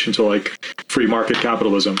in relation to like free market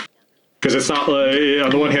capitalism. Because it's not like, on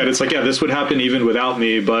the one hand, it's like, yeah, this would happen even without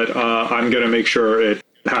me, but I'm going to make sure it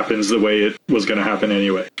happens the way it was going to happen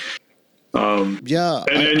anyway. And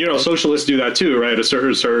you know, socialists do that too, right? A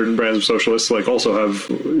certain brands of socialists like also have,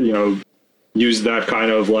 you know, used that kind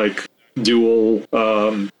of like dual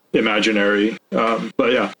imaginary.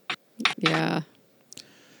 But yeah.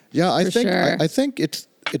 I think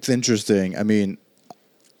it's interesting. I mean,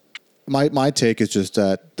 my take is just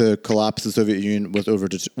that the collapse of the Soviet Union was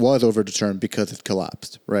overdetermined because it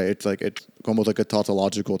collapsed, right? It's like, it's almost like a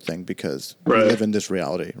tautological thing, because we live in this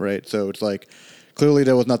reality, right? So it's like, clearly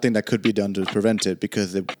there was nothing that could be done to prevent it,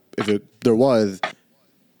 because there was,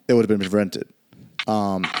 it would have been prevented.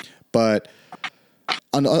 But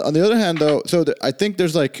on the other hand, though, I think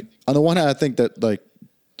there's like, on the one hand, I think that like,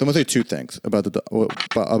 I'm gonna say two things about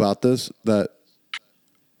this that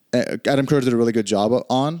Adam Curtis did a really good job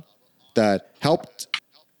on, that helped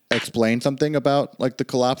explain something about like the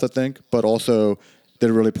collapse, I think, but also did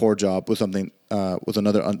a really poor job with something, with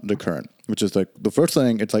another undercurrent, which is like the first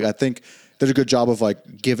thing. It's like, I think did a good job of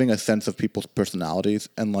like giving a sense of people's personalities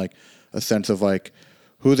and like a sense of like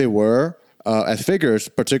who they were as figures,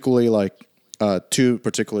 particularly like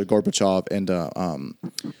particularly Gorbachev and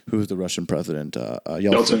who's the Russian president,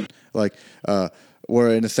 Yeltsin. Like, where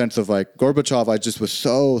in a sense of like Gorbachev, I just was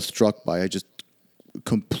so struck by, just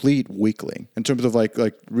complete weakling in terms of like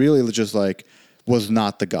really just like was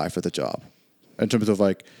not the guy for the job, in terms of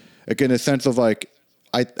like, again, a sense of like,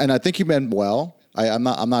 I think he meant well. I'm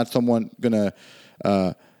not someone gonna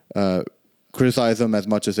criticize him as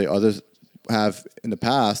much as others have in the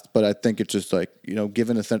past, but I think it's just like, you know,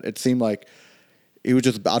 given a sense, it seemed like he was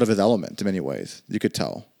just out of his element in many ways. You could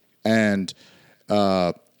tell, and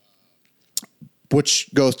which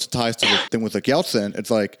ties to the thing with like Yeltsin.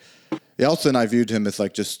 It's like Yeltsin, I viewed him as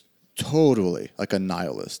like just totally like a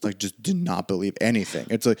nihilist, like just did not believe anything.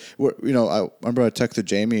 It's like, you know, I remember I texted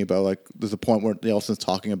Jamie about like, there's a point where Yeltsin's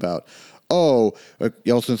talking about,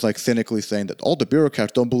 Yeltsin's like cynically saying that all the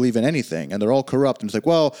bureaucrats don't believe in anything and they're all corrupt. And it's like,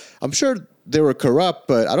 well, I'm sure they were corrupt,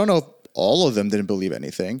 but I don't know if all of them didn't believe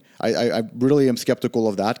anything. I really am skeptical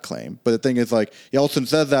of that claim. But the thing is, like, Yeltsin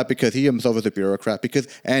says that because he himself is a bureaucrat,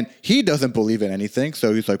 and he doesn't believe in anything.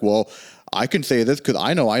 So he's like, well, I can say this because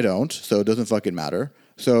I know I don't, so it doesn't fucking matter.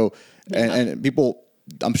 So, and people,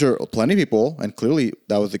 I'm sure plenty of people, and clearly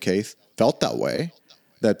that was the case, felt that way,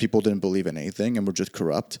 that people didn't believe in anything and were just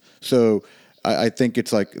corrupt. So I think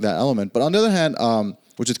it's like that element. But on the other hand,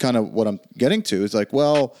 which is kind of what I'm getting to, is like,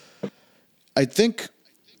 well, I think,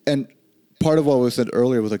 and part of what was said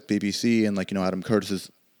earlier was like BBC and like, you know, Adam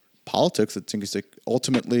Curtis's politics. I think it's like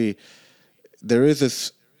ultimately there is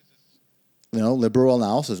this, you know, liberal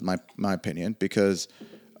analysis, my opinion, because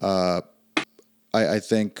I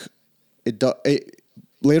think it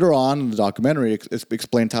later on in the documentary it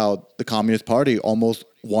explains how the Communist Party almost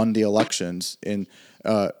won the elections and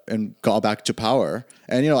got back to power.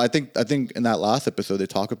 And, you know, I think in that last episode they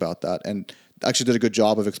talk about that and actually did a good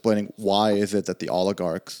job of explaining why is it that the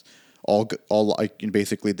oligarchs all like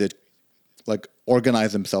basically did like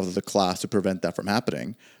organize themselves as a class to prevent that from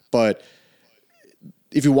happening. But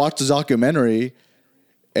if you watch the documentary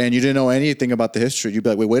and you didn't know anything about the history, you'd be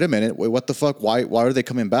like, wait a minute, what the fuck? Why are they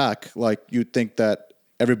coming back? Like, you'd think that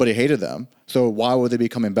everybody hated them, so why would they be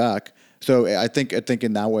coming back? So I think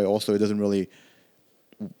in that way also it doesn't really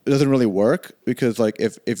work, because like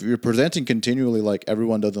if you're presenting continually like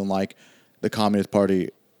everyone doesn't like the Communist Party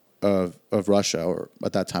of Russia, or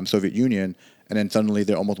at that time Soviet Union, and then suddenly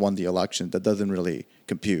they almost won the election, that doesn't really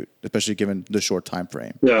compute, especially given the short time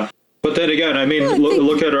frame. Yeah, but then again, I mean,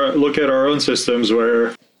 look at our own systems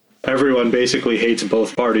where everyone basically hates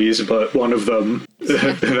both parties, but one of them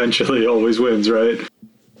eventually always wins, right?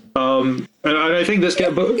 And I think this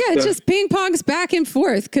it just ping pongs back and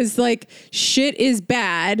forth, because like shit is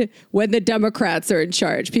bad when the Democrats are in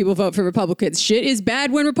charge. People vote for Republicans. Shit is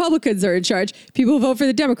bad when Republicans are in charge. People vote for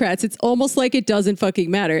the Democrats. It's almost like it doesn't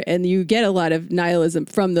fucking matter, and you get a lot of nihilism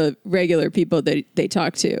from the regular people that they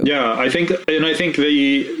talk to. Yeah, I think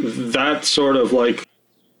that sort of like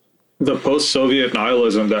the post-Soviet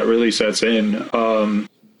nihilism that really sets in.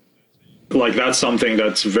 Like that's something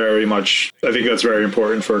that's very much, I think that's very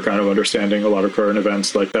important for kind of understanding a lot of current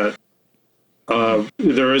events like that.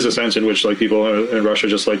 There is a sense in which like people in Russia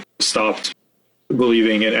just like stopped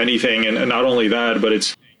believing in anything. And not only that, but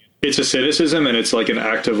it's a cynicism, and it's like an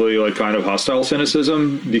actively like kind of hostile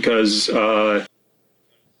cynicism, because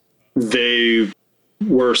they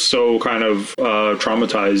were so kind of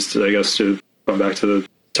traumatized, I guess, to come back to the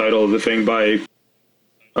title of the thing, by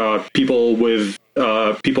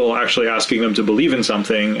people actually asking them to believe in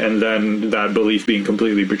something, and then that belief being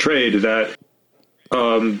completely betrayed, that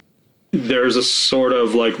there's a sort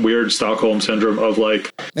of like weird Stockholm syndrome of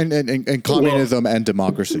like and communism and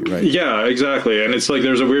democracy, right? Yeah, exactly. And it's like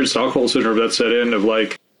there's a weird Stockholm syndrome that's set in of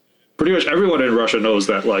like pretty much everyone in Russia knows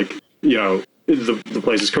that, like, you know, the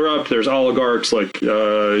place is corrupt. There's oligarchs, like,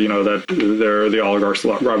 that they're the oligarchs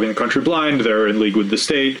robbing the country blind. They're in league with the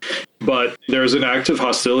state. But there's an active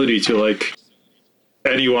hostility to, like,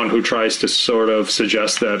 anyone who tries to sort of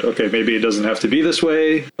suggest that, okay, maybe it doesn't have to be this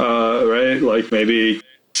way, right? Like, maybe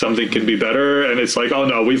something can be better. And it's like, oh,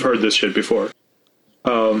 no, we've heard this shit before.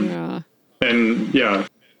 Yeah. And, yeah.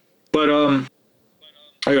 But,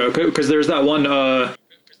 because there's that one...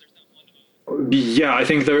 yeah, I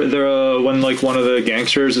think they're when like one of the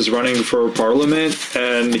gangsters is running for parliament,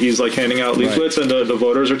 and he's like handing out leaflets, right, and the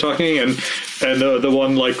voters are talking, and the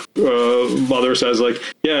one like mother says like,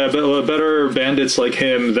 yeah, better bandits like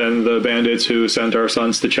him than the bandits who sent our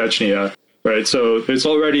sons to Chechnya, right? So it's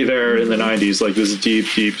already there in the 90s, like this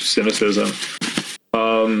deep cynicism.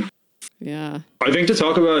 Yeah, I think to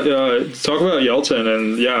talk about Yeltsin,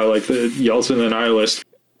 and yeah, like the Yeltsin the nihilist.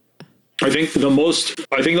 I think the most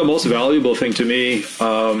valuable thing to me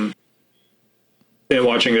in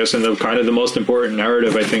watching this, and the most important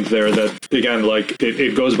narrative, I think there, that again, like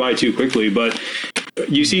it goes by too quickly, but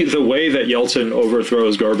you see the way that Yeltsin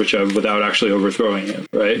overthrows Gorbachev without actually overthrowing him,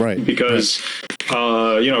 right? Right. Because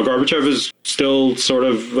Gorbachev is still sort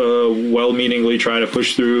of well-meaningly trying to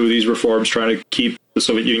push through these reforms, trying to keep the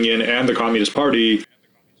Soviet Union and the Communist Party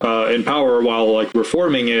in power while like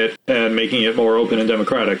reforming it and making it more open and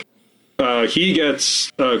democratic. He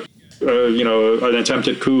gets, an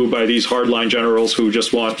attempted coup by these hardline generals who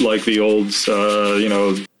just want like the old,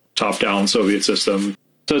 top-down Soviet system.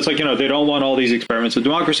 So it's like, they don't want all these experiments of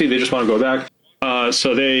democracy. They just want to go back.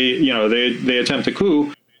 So they attempt a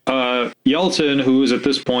coup. Yeltsin, who is at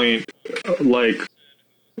this point, like,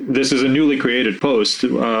 this is a newly created post,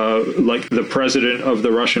 like the president of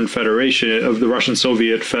the Russian Federation, of the Russian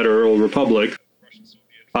Soviet Federal Republic,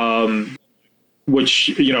 which,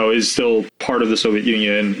 is still part of the Soviet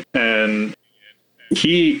Union. And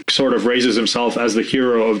he sort of raises himself as the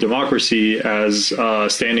hero of democracy, as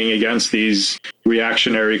standing against these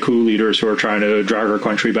reactionary coup leaders who are trying to drag our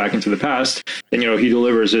country back into the past. And, he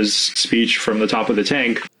delivers his speech from the top of the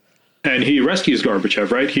tank, and he rescues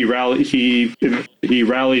Gorbachev, right? He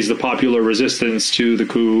rallies the popular resistance to the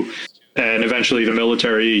coup, and eventually the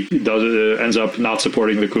military ends up not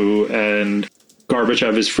supporting the coup, and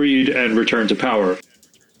Gorbachev is freed and returned to power.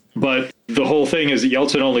 But the whole thing is that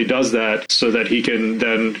Yeltsin only does that so that he can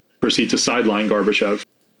then proceed to sideline Gorbachev.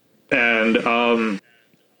 And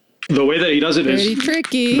the way that he does it is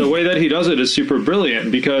tricky. The way that he does it is super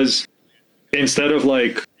brilliant, because instead of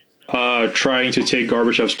like trying to take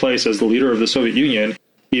Gorbachev's place as the leader of the Soviet Union,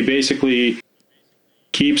 he basically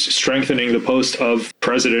keeps strengthening the post of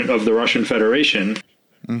president of the Russian Federation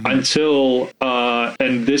until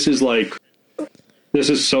and this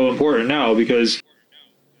is so important now, because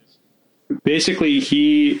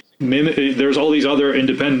basically there's all these other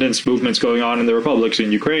independence movements going on in the republics, in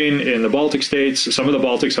Ukraine, in the Baltic states. Some of the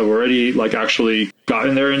Baltics have already like actually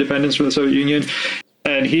gotten their independence from the Soviet Union.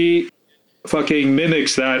 And he fucking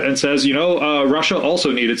mimics that and says, Russia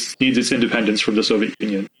also needs its independence from the Soviet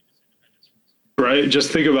Union. right?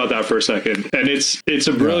 Just think about that for a second. And it's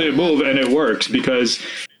a brilliant move, and it works because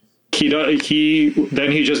he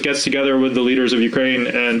just gets together with the leaders of Ukraine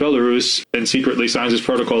and Belarus and secretly signs this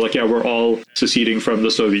protocol like, yeah, we're all seceding from the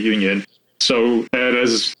Soviet Union. So, and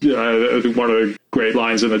as one of the great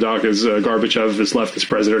lines in the doc is Gorbachev is left as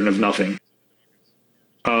president of nothing.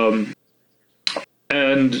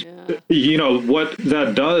 You know, what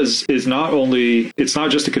that does is it's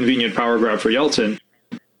not just a convenient power grab for Yeltsin.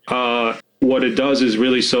 What it does is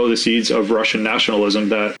really sow the seeds of Russian nationalism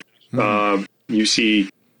that you see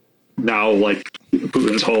now, like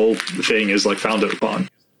Putin's whole thing is like founded upon.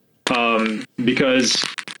 Because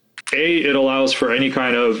it allows for any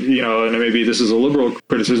kind of, you know, and maybe this is a liberal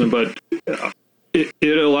criticism, but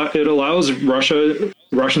it allows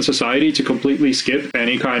Russian society to completely skip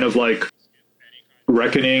any kind of like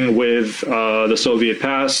reckoning with the Soviet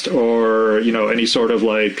past or, you know, any sort of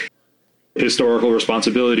like historical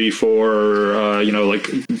responsibility for, you know, like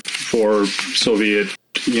for Soviet,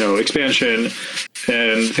 you know, expansion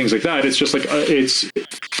and things like that. It's just like,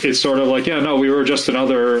 it's sort of like, yeah, no, we were just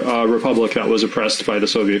another republic that was oppressed by the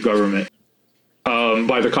Soviet government,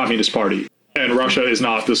 by the Communist Party. And Russia is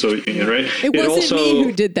not the Soviet Union, right? It wasn't me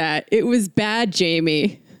who did that. It was bad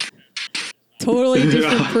Jamie. Totally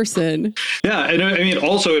different person. Yeah, and I mean,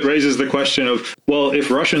 also it raises the question of, well,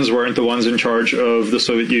 if Russians weren't the ones in charge of the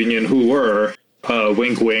Soviet Union, who were?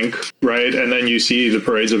 Wink, wink, right? And then you see the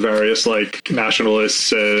parades of various like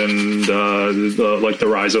nationalists and the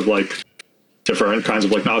rise of like different kinds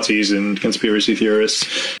of like Nazis and conspiracy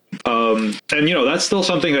theorists. And you know, that's still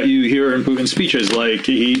something that you hear in Putin's speeches. Like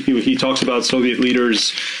he talks about Soviet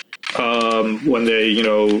leaders when they, you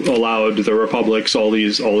know, allowed the republics all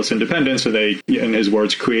this independence, and they, in his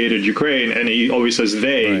words, created Ukraine. And he always says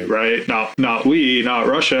they, right? Not we, not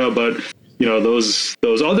Russia, but you know, those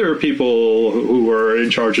other people who were in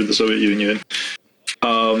charge of the Soviet Union.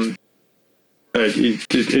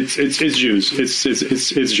 It's Jews.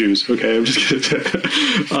 It's Jews. Okay, I'm just kidding.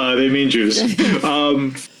 They mean Jews.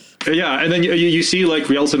 Yeah, and then you see like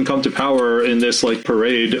Yeltsin come to power in this like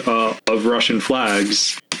parade of Russian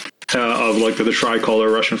flags, of like the tricolor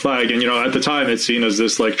Russian flag, and you know, at the time it's seen as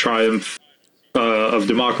this like triumph of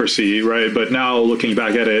democracy, right? But now looking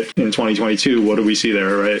back at it in 2022, what do we see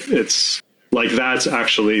there, right? It's like that's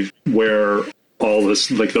actually where all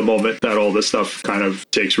this, like the moment that all this stuff kind of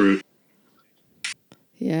takes root.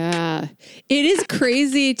 Yeah. It is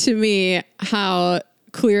crazy to me how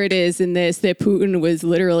clear it is in this that Putin was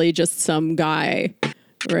literally just some guy,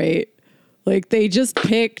 right? Like they just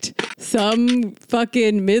picked some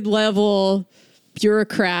fucking mid-level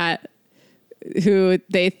bureaucrat who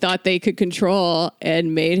they thought they could control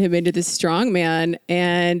and made him into this strongman,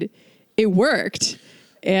 and it worked.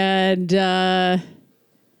 And where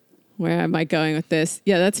am I going with this?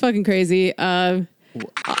 Yeah, that's fucking crazy. I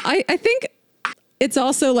think it's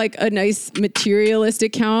also like a nice materialist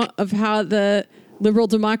account of how the liberal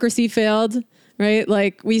democracy failed, right?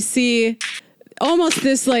 Like we see almost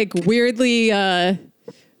this like weirdly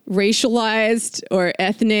racialized or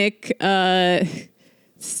ethnic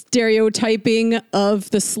stereotyping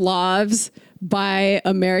of the Slavs by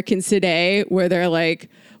Americans today, where they're like,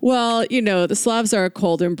 well, you know, the Slavs are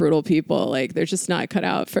cold and brutal people. Like, they're just not cut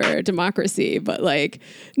out for democracy. But, like,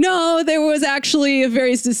 no, there was actually a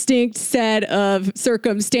very distinct set of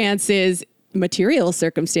circumstances, material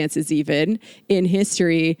circumstances even, in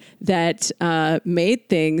history that made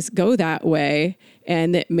things go that way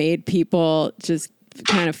and that made people just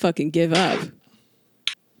kind of fucking give up.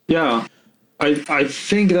 Yeah. I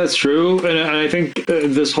think that's true. And I think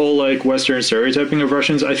this whole, like, Western stereotyping of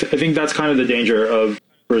Russians, I think that's kind of the danger of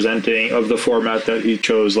presenting, of the format that he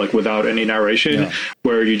chose, like without any narration,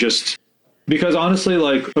 where you just, because honestly,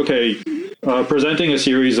 like, okay, presenting a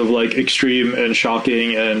series of like extreme and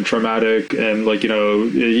shocking and traumatic and like, you know,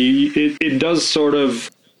 it does sort of,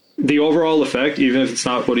 the overall effect, even if it's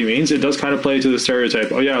not what he means, it does kind of play to the stereotype.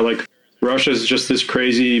 Oh yeah, like Russia is just this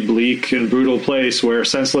crazy, bleak and brutal place where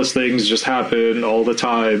senseless things just happen all the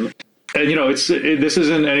time. And, you know, this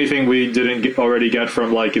isn't anything we didn't already get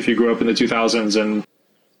from, like, if you grew up in the 2000s and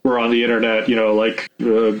were on the internet, you know, like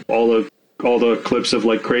all the clips of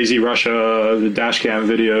like crazy Russia, the dash cam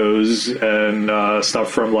videos and stuff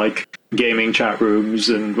from like gaming chat rooms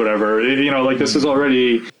and whatever, you know, like this is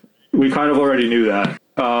already, we kind of already knew that.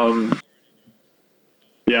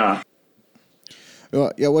 Yeah.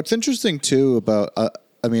 Well, yeah. What's interesting too about,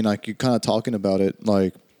 I mean, like you're kind of talking about it,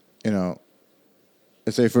 like, you know,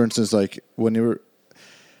 say for instance, like when you were,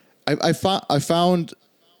 I found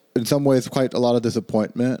in some ways quite a lot of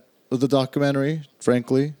disappointment with the documentary,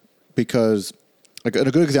 frankly, because like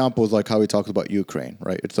a good example is like how he talks about Ukraine,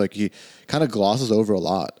 right? It's like he kind of glosses over a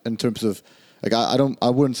lot in terms of like I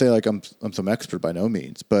wouldn't say like I'm some expert by no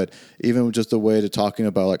means, but even just the way to talking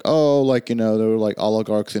about like, oh, like, you know, there were like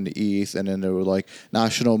oligarchs in the East and then there were like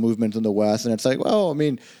national movements in the West, and it's like, well, I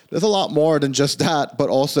mean, there's a lot more than just that, but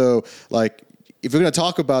also like if you're going to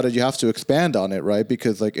talk about it, you have to expand on it, right?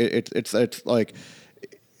 Because like it's like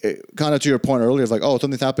kind of to your point earlier, it's like, oh,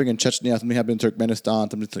 something's happening in Chechnya, something happening in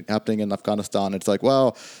Turkmenistan, something's happening in Afghanistan. It's like,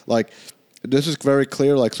 well, like this is very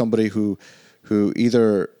clear, like somebody who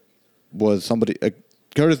either was somebody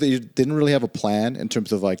Curtis didn't really have a plan in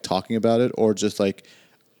terms of like talking about it, or just like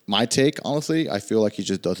my take, honestly, I feel like he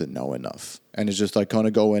just doesn't know enough, and it's just like kind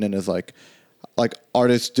of go in and is like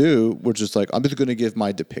artists do. We're just like, I'm just going to give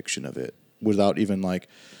my depiction of it without even like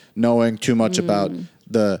knowing too much about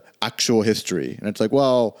the actual history. And it's like,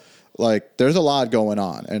 well, like there's a lot going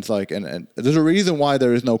on, and it's like, and there's a reason why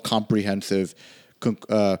there is no comprehensive,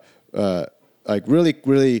 like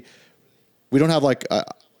really, we don't have like a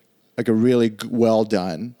really well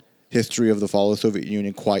done history of the fall of the Soviet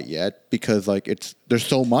Union quite yet, because like there's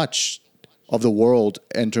so much of the world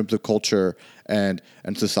in terms of culture and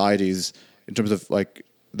societies in terms of like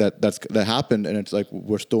that happened, and it's like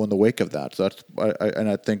we're still in the wake of that. So that's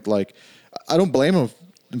I think like I don't blame him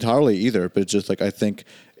entirely either, but it's just like I think,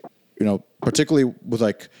 you know, particularly with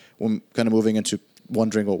like when kind of moving into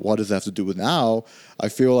wondering, well, what does that have to do with now? I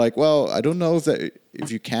feel like, well, I don't know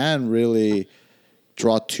if you can really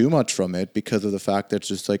draw too much from it because of the fact that it's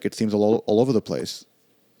just like it seems all over the place.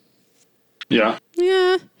 Yeah.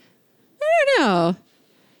 Yeah. I don't know.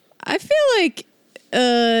 I feel like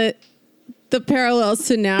the parallels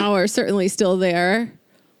to now are certainly still there.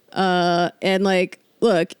 And like,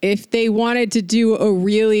 look, if they wanted to do a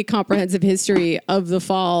really comprehensive history of the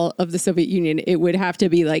fall of the Soviet Union, it would have to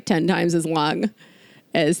be like 10 times as long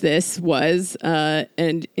as this was.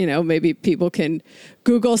 And, you know, maybe people can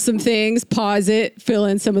Google some things, pause it, fill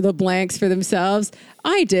in some of the blanks for themselves.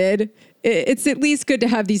 I did. It's at least good to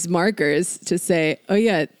have these markers to say, oh,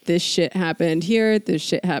 yeah, this shit happened here. This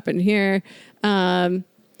shit happened here.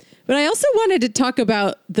 But I also wanted to talk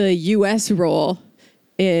about the U.S. role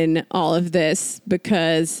in all of this,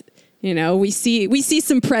 because, you know, we see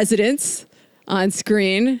some presidents on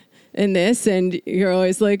screen in this, and you're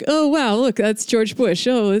always like, oh, wow, look, that's George Bush.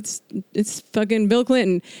 Oh, it's fucking Bill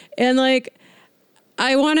Clinton. And like,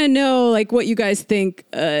 I want to know like what you guys think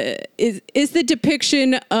is the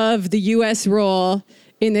depiction of the U.S. role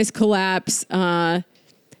in this collapse fair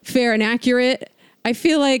and accurate? I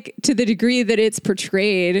feel like to the degree that it's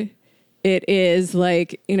portrayed, it is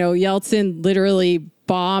like, you know, Yeltsin literally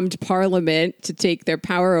bombed Parliament to take their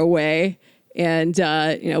power away. And,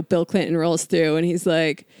 you know, Bill Clinton rolls through and he's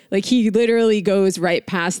like he literally goes right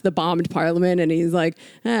past the bombed Parliament and he's like,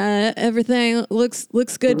 everything looks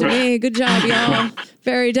good to me. Good job, y'all.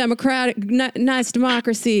 Very democratic, nice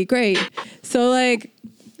democracy. Great. So like,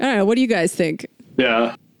 I don't know. What do you guys think?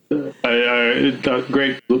 Yeah.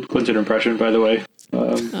 Great Clinton impression, by the way.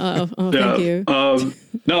 Thank you.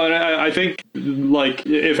 No, and I think, like,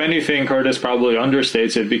 if anything, Curtis probably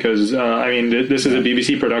understates it because, I mean, this is a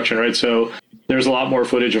BBC production, right? So there's a lot more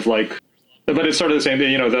footage of, like, but it's sort of the same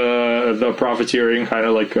thing, you know, the profiteering kind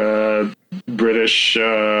of like British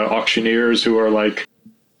auctioneers who are, like,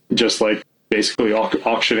 just, like, basically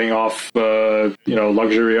auctioning off, you know,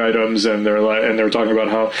 luxury items, and they're talking about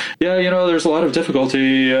how, yeah, you know, there's a lot of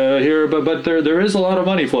difficulty here, but there is a lot of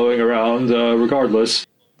money flowing around regardless,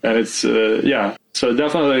 and it's yeah. So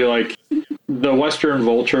definitely, like, the Western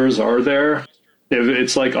vultures are there.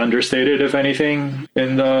 It's like understated, if anything,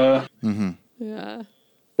 in the Yeah.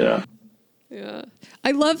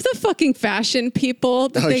 I love the fucking fashion people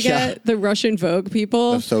that they get, the Russian Vogue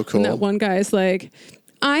people. That's so cool. And that one guy's like,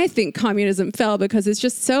 I think communism fell because it's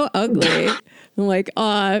just so ugly. I'm like,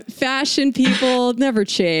 fashion people never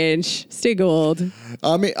change. Stay gold.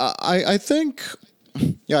 I mean, I think,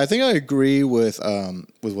 yeah, I think I agree with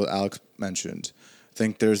what Alex mentioned. I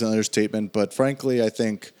think there's an understatement, but frankly, I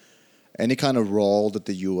think any kind of role that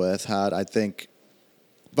the U.S. had, I think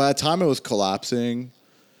by the time it was collapsing,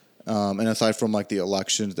 and aside from like the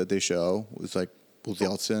elections that they show, was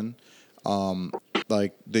Yeltsin,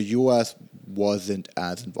 like the U.S. wasn't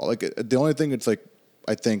as involved. Like the only thing it's like,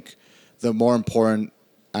 I think the more important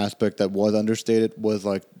aspect that was understated was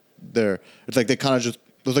like it's like they kind of just,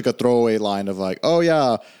 there's like a throwaway line of like, oh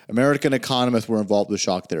yeah, American economists were involved with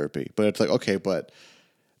shock therapy. But it's like, okay, but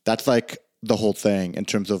that's like the whole thing in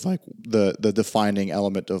terms of like the defining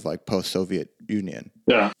element of like post-Soviet Union.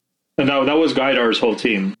 Yeah. And that was Gaidar's whole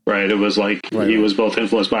team, right? It was like he was both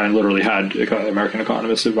influenced by and literally had American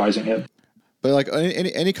economists advising him. But like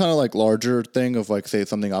any kind of like larger thing of like, say,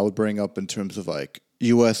 something I would bring up in terms of like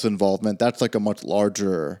U.S. involvement, that's like a much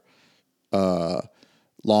larger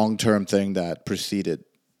long-term thing that preceded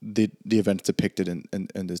the events depicted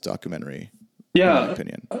in this documentary. Yeah. In my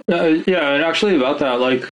opinion. Yeah. And actually about that,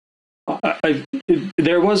 like,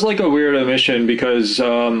 there was like a weird omission because,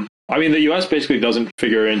 I mean, the U.S. basically doesn't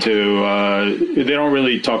figure into, they don't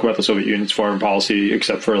really talk about the Soviet Union's foreign policy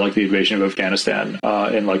except for like the invasion of Afghanistan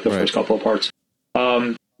in like the first couple of parts.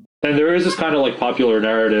 And there is this kind of like popular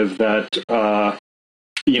narrative that,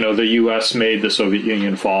 the U.S. made the Soviet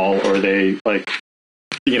Union fall, or they like,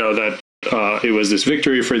 that it was this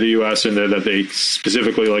victory for the U.S. and that they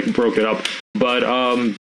specifically like broke it up. But,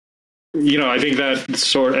 I think that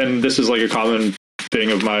and this is like a common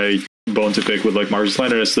thing of my bone to pick with like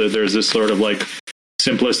Marxist-Leninists, that there's this sort of like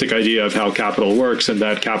simplistic idea of how capital works, and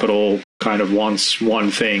that capital kind of wants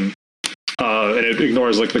one thing, and it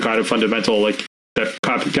ignores like the kind of fundamental, like that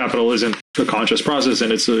capital isn't a conscious process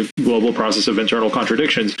and it's a global process of internal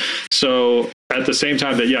contradictions. So at the same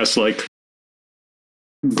time that, yes, like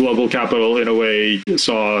global capital in a way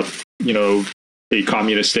saw, a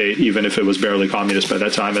communist state, even if it was barely communist by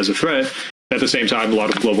that time, as a threat. At the same time, a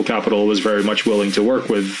lot of global capital was very much willing to work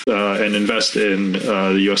with and invest in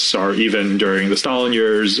the USSR, even during the Stalin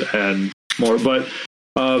years and more. But,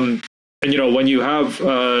 when you have,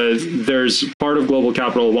 there's part of global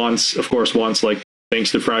capital wants like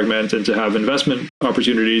things to fragment and to have investment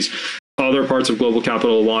opportunities. Other parts of global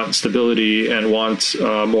capital want stability and want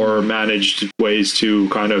more managed ways to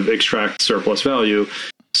kind of extract surplus value.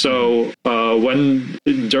 So when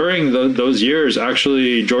during those years,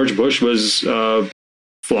 actually, George Bush was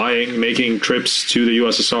making trips to the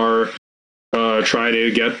USSR, trying to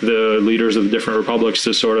get the leaders of the different republics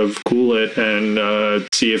to sort of cool it and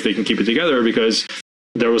see if they can keep it together, because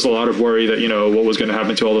there was a lot of worry that, what was going to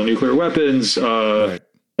happen to all the nuclear weapons, and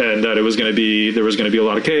that there was going to be a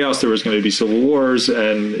lot of chaos, there was going to be civil wars,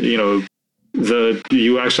 and, the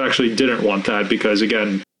U.S. actually didn't want that because,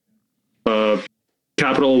 again,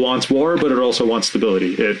 capital wants war, but it also wants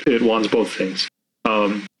stability. It wants both things.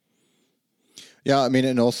 Yeah, I mean,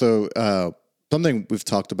 and also something we've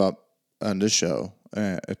talked about on this show,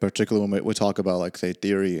 particularly when we talk about, like, say,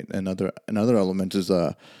 theory and other elements, is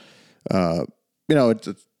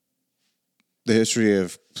it's the history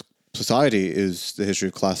of society is the history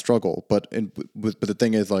of class struggle. But the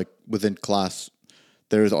thing is, like, within class,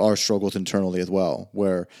 there are struggles internally as well,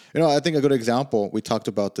 where, I think a good example, we talked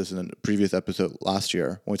about this in a previous episode last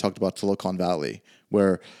year when we talked about Silicon Valley,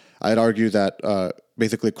 where I had argued that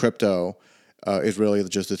basically crypto is really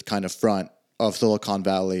just this kind of front of Silicon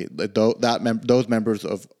Valley, those members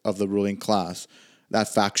of the ruling class, that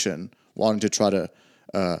faction, wanting to try to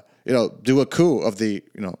do a coup of the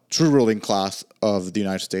true ruling class of the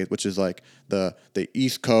United States, which is like the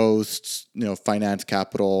East Coast, finance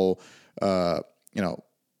capital,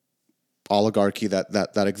 oligarchy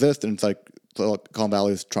that exists, and it's like Silicon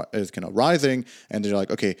Valley is kind of rising, and they're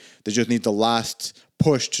like, okay, they just need the last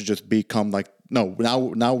push to just become like, no,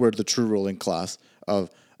 now we're the true ruling class of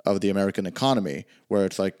the American economy, where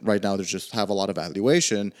it's like right now they just have a lot of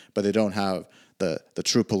valuation, but they don't have the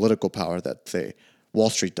true political power that, say, Wall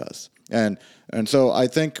Street does, and so I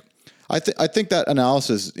think that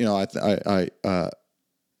analysis, I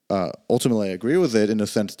ultimately agree with it in the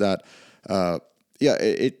sense that,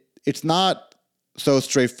 it's not so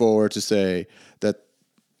straightforward to say that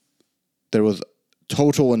there was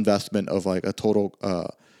total investment of like a total,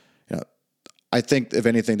 I think if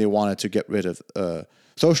anything, they wanted to get rid of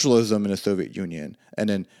socialism in the Soviet Union and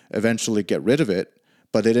then eventually get rid of it,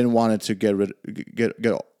 but they didn't want it to get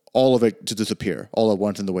all of it to disappear all at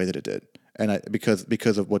once in the way that it did. And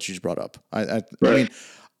because of what you just brought up, I mean,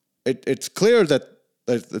 it's clear that,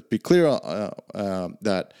 let's be clear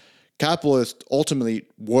that capitalists ultimately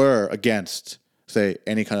were against, say,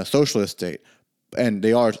 any kind of socialist state, and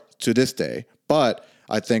they are to this day. But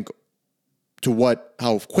I think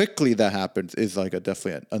how quickly that happens is like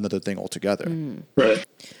definitely another thing altogether. Right.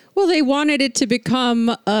 Well, they wanted it to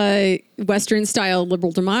become a Western-style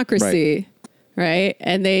liberal democracy, right?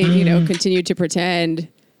 And they, continued to pretend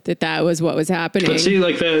that was what was happening. But see,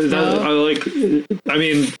 like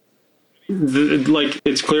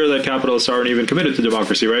it's clear that capitalists aren't even committed to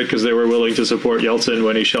democracy, right? Because they were willing to support Yeltsin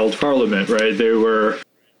when he shelved parliament, right? They were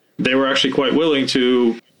actually quite willing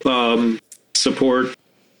to support,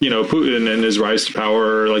 Putin and his rise to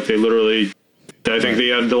power. Like they literally, I think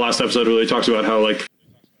the last episode really talks about how, like,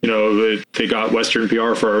 they got Western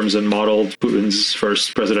PR firms and modeled Putin's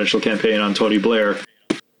first presidential campaign on Tony Blair.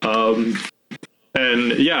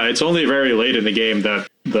 And yeah, it's only very late in the game that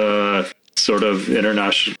the sort of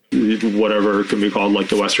international, whatever can be called, like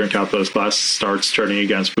the Western capitalist class starts turning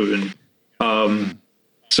against Putin.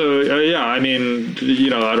 Yeah, I mean,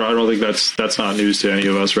 I don't think that's not news to any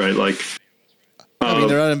of us, right? Like, I mean,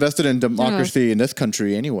 they're not invested in democracy in this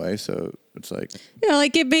country anyway, so it's like, yeah,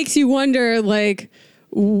 like it makes you wonder, like,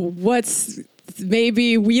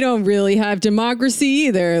 maybe we don't really have democracy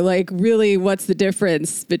either. Like, really, what's the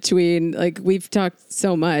difference between, like, we've talked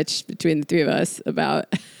so much between the three of us about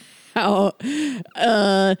how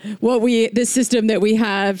this system that we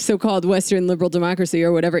have, so-called Western liberal democracy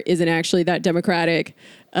or whatever, isn't actually that democratic.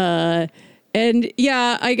 And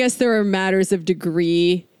yeah, I guess there are matters of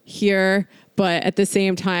degree here, but at the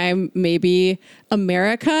same time, maybe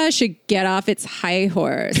America should get off its high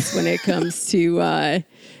horse when it comes to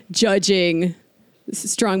judging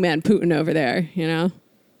strongman Putin over there,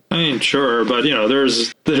 I mean, sure, but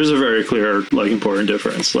there's a very clear, like, important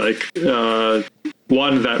difference. Like,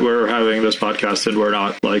 one, that we're having this podcast and we're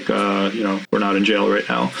not like, we're not in jail right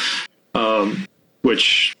now.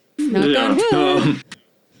 Which, maybe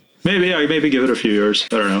give it a few years.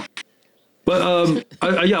 I don't know. But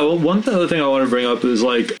one other thing I want to bring up is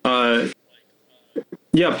like, part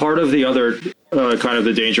of the other kind of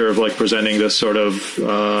the danger of like presenting this sort of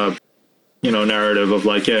narrative of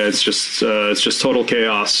like, it's just total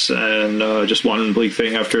chaos and just one bleak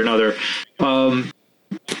thing after another, and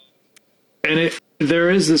there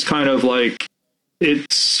is this kind of like,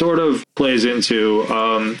 it sort of plays into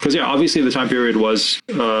because obviously the time period was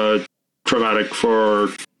traumatic for,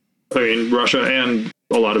 I mean, Russia and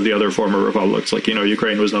a lot of the other former republics, like,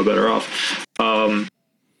 Ukraine was no better off.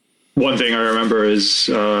 One thing I remember is,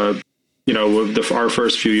 our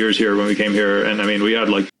first few years here when we came here, and I mean, we had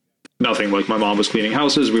like nothing. Like, my mom was cleaning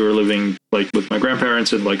houses. We were living like with my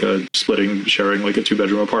grandparents in like sharing like a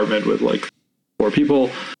 2-bedroom apartment with like 4 people.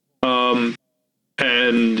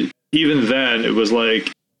 And even then it was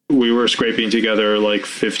like, we were scraping together like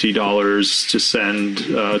 $50 to send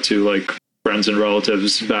to like friends and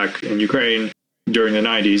relatives back in Ukraine during the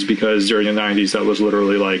 90s, because during the 90s that was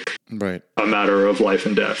literally like a matter of life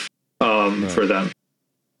and death for them.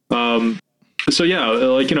 So yeah,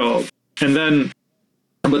 like, and then,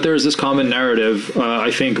 but there's this common narrative,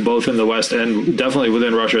 I think both in the West and definitely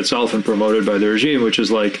within Russia itself and promoted by the regime, which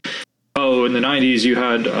is like, oh, in the 90s you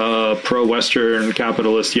had pro-Western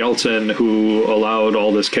capitalist Yeltsin who allowed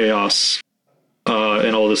all this chaos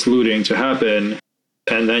and all this looting to happen.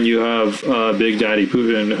 And then you have Big Daddy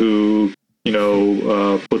Putin who,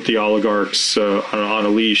 put the oligarchs on a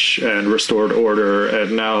leash and restored order,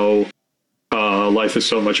 and now life is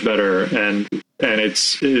so much better. And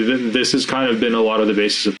this has kind of been a lot of the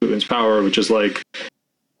basis of Putin's power, which is like,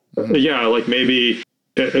 like maybe,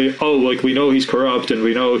 like, we know he's corrupt and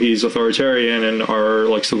we know he's authoritarian and our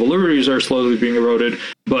like civil liberties are slowly being eroded,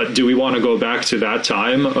 but do we want to go back to that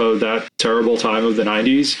time, of that terrible time of the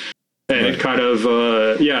 90s? And it kind of,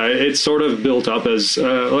 it's sort of built up as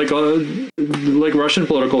like Russian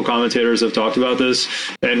political commentators have talked about this,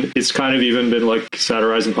 and it's kind of even been like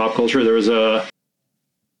satirized in pop culture. There was a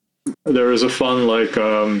fun, like,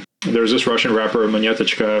 there's this Russian rapper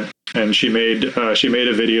Monetочка, and she made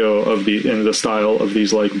a video of in the style of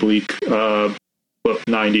these like bleak 90s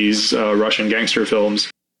Russian gangster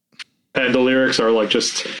films, and the lyrics are like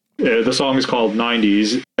just. The song is called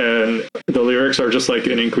 90s, and the lyrics are just like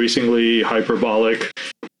an increasingly hyperbolic,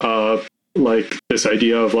 like this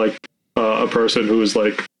idea of like a person who is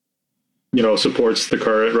like, supports the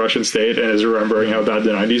current Russian state and is remembering how bad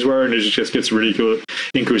the 90s were, and it just gets ridiculous,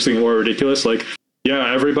 increasingly more ridiculous. Like,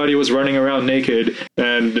 yeah, everybody was running around naked,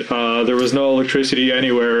 and there was no electricity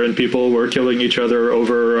anywhere, and people were killing each other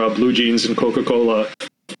over blue jeans and Coca-Cola.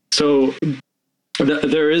 So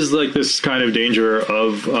there is like this kind of danger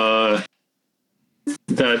of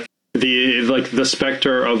that the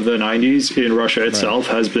specter of the 90s in Russia itself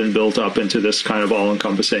has been built up into this kind of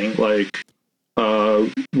all-encompassing, like,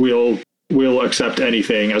 we'll accept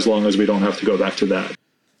anything as long as we don't have to go back to that.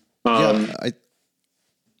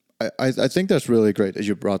 I think that's really great that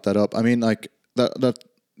you brought that up. I mean, like the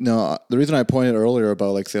reason I pointed earlier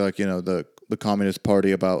about, like, say, like, the Communist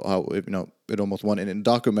Party, about how it almost won. And in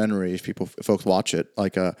documentaries, folks watch it.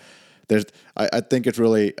 Like, I think it's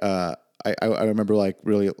really. I remember like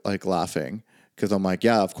really like laughing, because I'm like,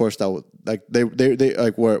 yeah, of course that was like they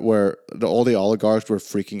like where all the oligarchs were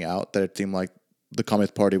freaking out that it seemed like the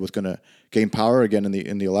Communist Party was going to gain power again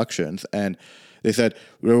in the elections, and they said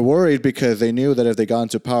we were worried because they knew that if they got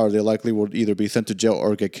into power, they likely would either be sent to jail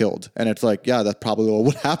or get killed. And it's like, yeah, that's probably what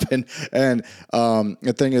would happen. And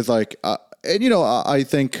the thing is, like, and I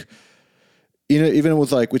think, even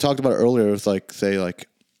with, like, we talked about it earlier, it's like, say, like,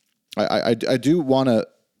 I do want to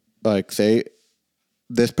like say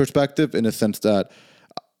this perspective in a sense that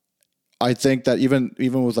I think that even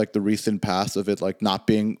with like the recent past of it like not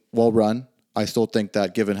being well run, I still think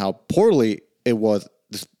that given how poorly it was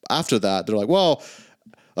after that, they're like, well,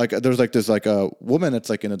 like there's like this like a woman that's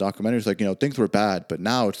like in a documentary, it's like, you know, things were bad, but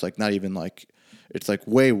now it's like not even like, it's like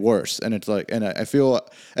way worse. And it's like, and I feel,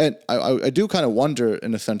 and I do kind of wonder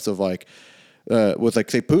in a sense of like, with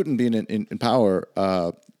like say Putin being in power,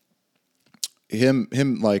 him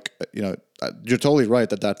like, you know, you're totally right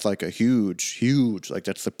that that's like a huge like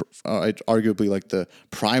that's the arguably like the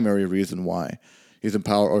primary reason why he's in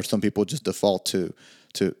power, or some people just default to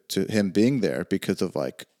him being there because of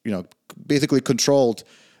like, you know, basically controlled,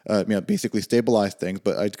 you know, basically stabilized things.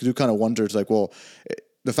 But I do kind of wonder, it's like, well,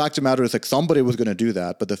 the fact of the matter is like somebody was going to do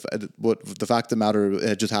that, but the fact of the matter,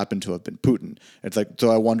 it just happened to have been Putin. It's like, so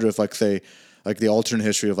I wonder if like say like the alternate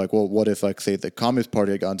history of like, well, what if like say the Communist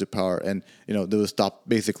Party had gone to power and, you know, they would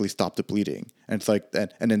basically stop the bleeding, and it's like,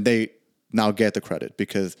 and then they now get the credit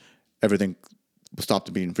because everything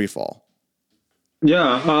stopped being free fall.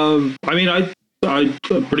 Yeah, I mean, I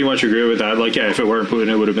pretty much agree with that. Like, yeah, if it weren't Putin,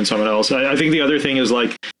 it would have been someone else. I think the other thing is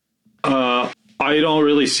like, I don't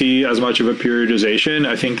really see as much of a periodization.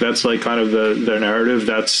 I think that's like kind of the narrative.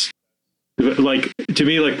 That's like, to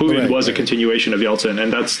me, like Putin was a continuation of Yeltsin.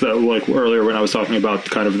 And that's the, like earlier when I was talking about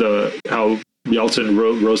kind of how Yeltsin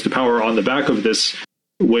rose to power on the back of this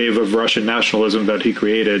wave of Russian nationalism that he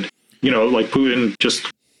created, you know, like Putin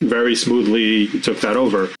just very smoothly took that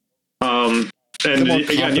over. And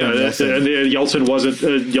again, yeah, and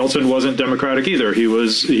Yeltsin wasn't democratic either. He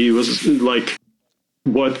was like,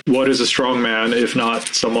 what is a strong man if not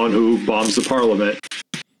someone who bombs the parliament?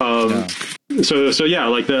 So yeah,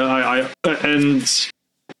 like I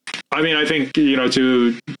mean, I think, you know,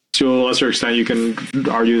 to a lesser extent, you can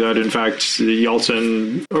argue that in fact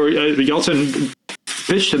Yeltsin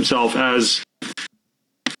pitched himself as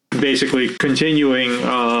basically continuing,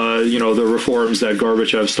 you know, the reforms that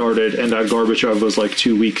Gorbachev started, and that Gorbachev was like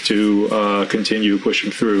too weak to continue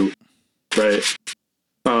pushing through, right?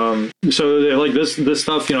 So like this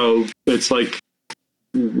stuff, you know, it's like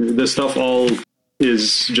this stuff all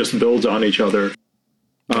is just builds on each other.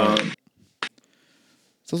 It's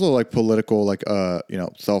also like political, like you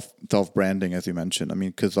know, self branding, as you mentioned. I mean,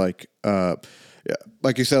 because like yeah,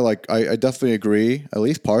 like you said, like I definitely agree, at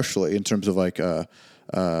least partially, in terms of like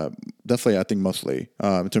definitely, I think mostly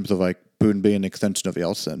in terms of like Putin being an extension of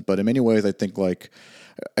Yeltsin. But in many ways, I think like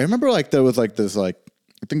I remember like there was like this like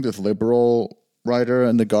I think this liberal writer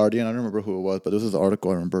in The Guardian, I don't remember who it was, but this is an article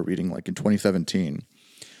I remember reading like in 2017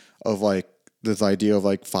 of like this idea of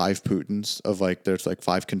like 5 Putins, of like there's like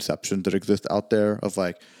 5 conceptions that exist out there of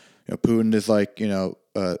like, you know, Putin is like, you know,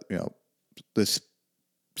 this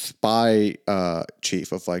spy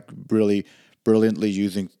chief of like really brilliantly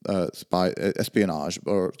using espionage,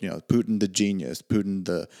 or, you know, Putin the genius, Putin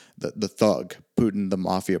the thug, Putin the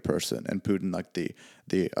mafia person, and Putin like the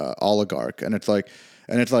oligarch. And it's like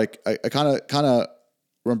I kind of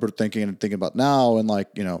remember thinking about now, and like,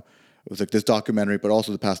 you know, it was like this documentary, but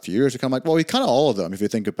also the past few years, you're kind of like, well, he's kind of all of them if you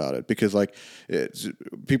think about it, because like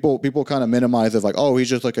people kind of minimize it, like, oh, he's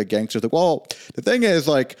just like a gangster. Like, well, the thing is,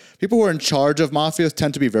 like, people who are in charge of mafias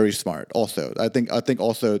tend to be very smart. Also, I think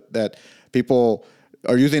also that people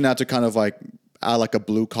are using that to kind of like add like a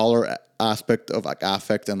blue collar aspect of like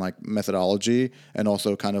affect and like methodology, and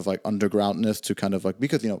also kind of like undergroundness to kind of like,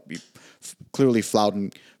 because, you know, clearly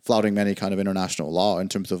flouting many kind of international law in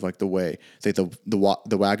terms of like the way, say,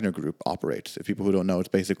 the Wagner Group operates. If people who don't know, it's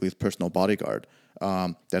basically his personal bodyguard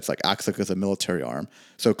that's like acts like as a military arm.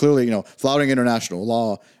 So clearly, you know, flouting international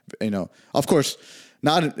law, you know, of course,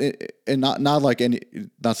 not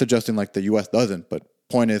suggesting like the U.S. doesn't, but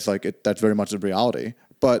point is like that's very much the reality.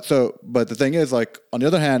 But the thing is, like, on the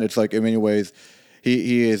other hand, it's like in many ways,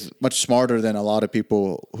 he is much smarter than a lot of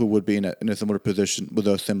people who would be in a similar position with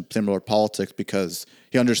those similar politics, because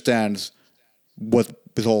he understands what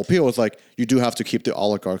his whole appeal is. Like, you do have to keep the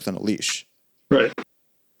oligarchs on a leash. Right.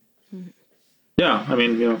 Yeah, I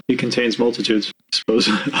mean, you know, he contains multitudes, I suppose.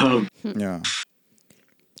 Yeah.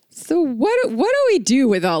 So what do we do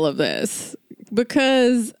with all of this?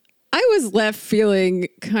 Because I was left feeling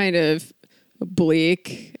kind of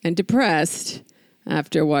bleak and depressed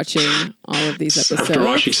after watching all of these episodes. After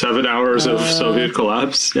watching 7 hours of Soviet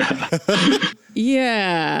collapse. Yeah.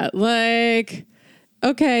 Yeah. Like,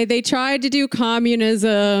 okay, they tried to do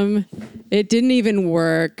communism. It didn't even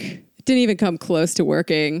work. It didn't even come close to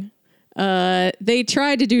working. They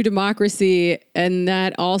tried to do democracy, and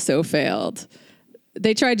that also failed.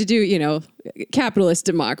 They tried to do, you know, capitalist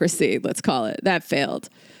democracy, let's call it. That failed.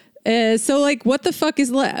 So, like, what the fuck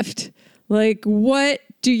is left? Like, what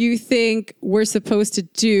do you think we're supposed to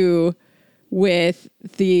do with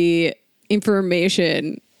the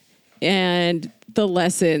information and the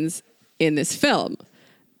lessons in this film?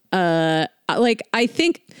 I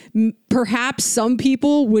think perhaps some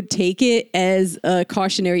people would take it as a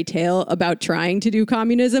cautionary tale about trying to do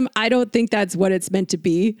communism. I don't think that's what it's meant to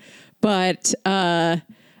be, but don't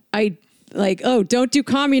do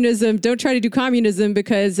communism. Don't try to do communism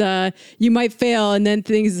because you might fail and then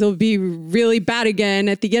things will be really bad again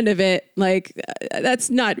at the end of it. That's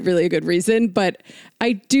not really a good reason, but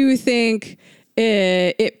I do think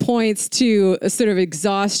it points to a sort of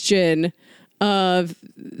exhaustion of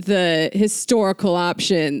the historical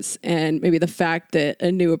options and maybe the fact that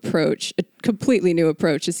a completely new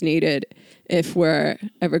approach is needed if we're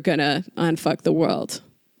ever gonna unfuck the world.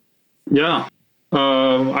 Yeah.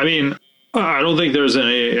 I mean, I don't think there's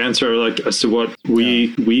any answer as to what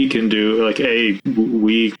we can do.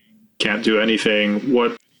 We can't do anything.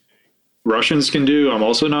 What Russians can do, I'm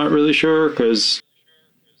also not really sure, because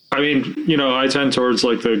I mean, I tend towards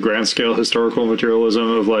the grand scale historical materialism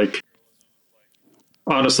of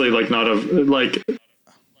honestly,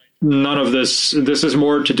 none of this is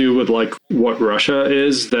more to do with what Russia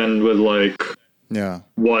is than with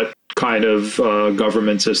what kind of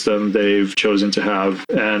government system they've chosen to have.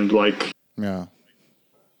 And I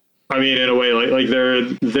mean, in a way,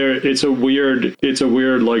 it's a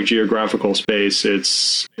weird geographical space.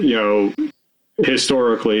 It's,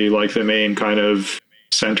 historically, the main kind of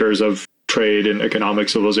centers of trade and economic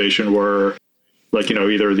civilization were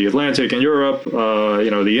either the Atlantic and Europe,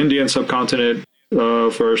 the Indian subcontinent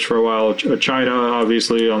first for a while, China,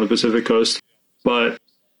 obviously on the Pacific coast. But,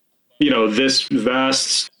 this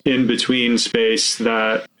vast in-between space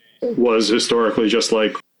that was historically just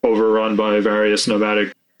overrun by various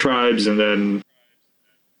nomadic tribes. And then,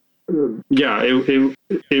 it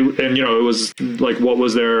was what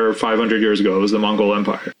was there 500 years ago? It was the Mongol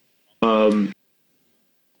Empire.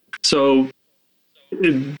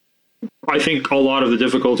 I think a lot of the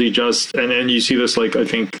difficulty and you see this, I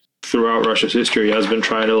think throughout Russia's history, has been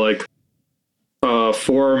trying to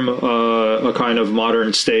form a kind of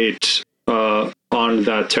modern state on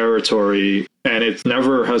that territory. And it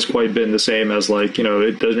never has quite been the same as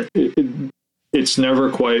it's never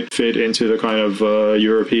quite fit into the kind of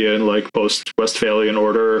European, post-Westphalian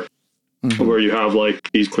order, where you have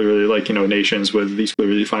these clearly nations with these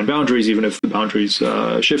clearly defined boundaries, even if the boundaries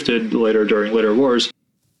shifted later during later wars.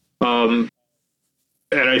 And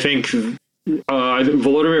I think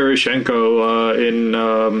Volodymyr Yushchenko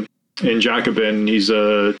in Jacobin, he's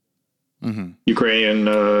a Ukrainian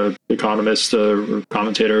economist,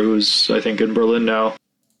 commentator who's I think in Berlin now,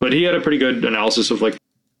 but he had a pretty good analysis of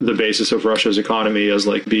the basis of Russia's economy as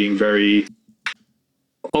being very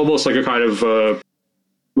almost a kind of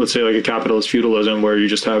let's say a capitalist feudalism, where you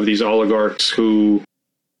just have these oligarchs who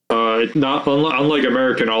not unlike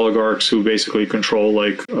American oligarchs who basically control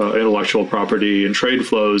intellectual property and trade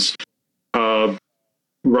flows.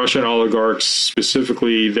 Russian oligarchs,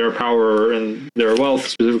 specifically, their power and their wealth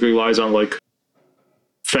specifically lies on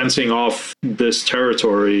fencing off this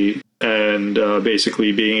territory and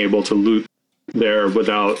basically being able to loot there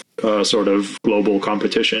without sort of global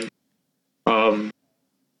competition.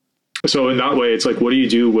 So in that way, it's what do you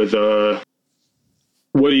do with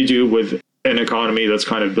an economy that's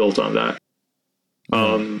kind of built on that?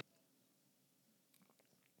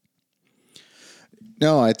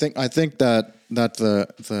 No, I think that that's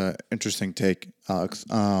the interesting take, Alex.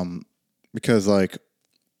 Because to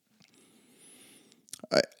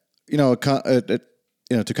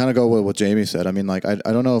kind of go with what Jamie said. I mean, I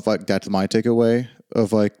don't know if that's my takeaway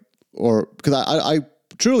of or because I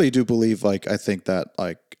truly do believe I think that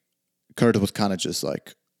Curtis was kind of just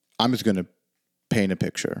I'm just gonna paint a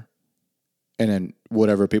picture, and then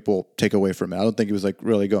whatever people take away from it. I don't think he was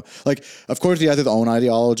really go of course he has his own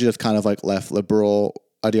ideology that's kind of left liberal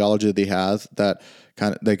ideology that he has that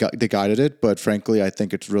kind of they guided it, but frankly I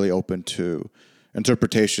think it's really open to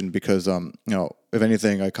interpretation because if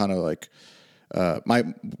anything I kind of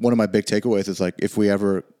one of my big takeaways is if we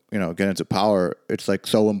ever get into power, it's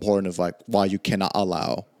so important of why you cannot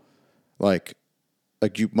allow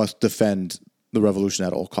you must defend the revolution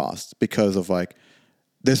at all costs because of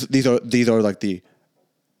these are the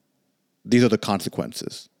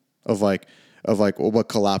consequences of what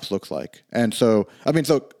collapse looks like. And so I mean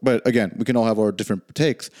but again, we can all have our different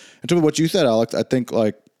takes. In terms of what you said, Alex, I think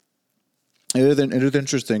it is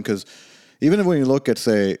interesting because even when you look at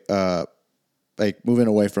say moving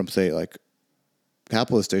away from say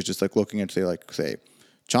capitalist states, just looking at say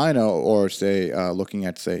China or say looking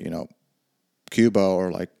at say Cuba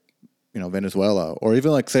or Venezuela, or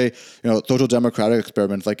even like say, social democratic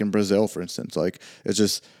experiments like in Brazil, for instance. Like it's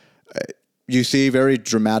just you see very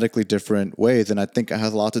dramatically different ways, and I think it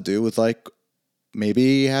has a lot to do with like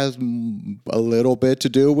maybe has a little bit to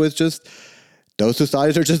do with just those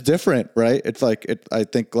societies are just different, right? It's like I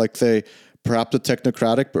think like say perhaps the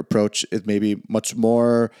technocratic approach is maybe much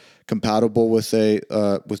more compatible with say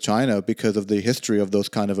with China because of the history of those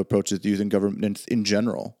kind of approaches using governments in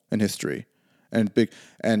general in history. And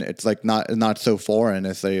it's like not so foreign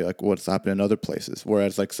as say like what's happened in other places.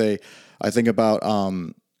 Whereas like say I think about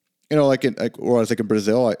in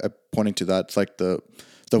Brazil, I pointing to that, it's like the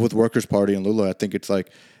stuff with Workers' Party and Lula. I think it's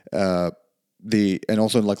like and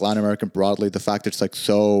also in like Latin America broadly, the fact that it's like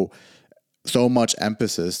so much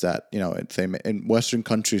emphasis that in Western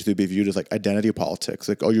countries to be viewed as like identity politics,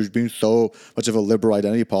 like you're being so much of a liberal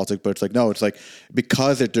identity politics, but it's like no, it's like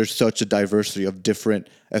because there's such a diversity of different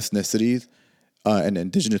ethnicities. And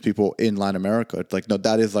indigenous people in Latin America. It's like, no,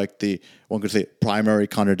 that is like one could say primary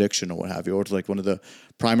contradiction or what have you, or it's like one of the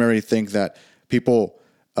primary things that people,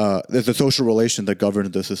 there's a social relation that governs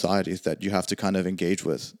the societies that you have to kind of engage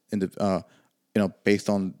with based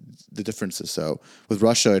on the differences. So with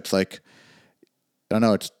Russia, it's like, I don't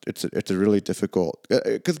know, it's a really difficult,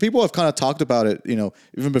 because people have kind of talked about it,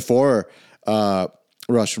 even before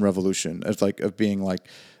Russian Revolution, as like of being like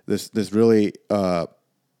this really,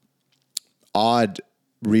 odd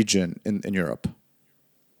region in Europe.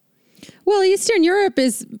 Well, Eastern Europe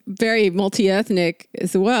is very multi-ethnic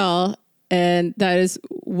as well, and that is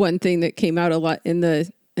one thing that came out a lot in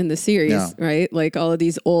the series, right? Like all of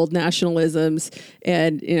these old nationalisms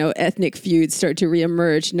and ethnic feuds start to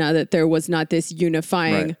reemerge now that there was not this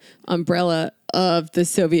unifying umbrella of the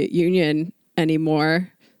Soviet Union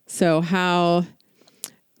anymore. So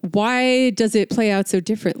why does it play out so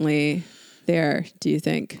differently there, do you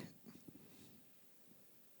think?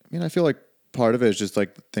 I feel like part of it is just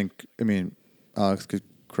like Alex could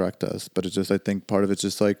correct us, but it's just I think part of it's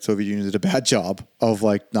just like Soviet Union did a bad job of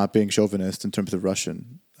like not being chauvinist in terms of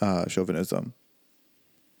Russian chauvinism.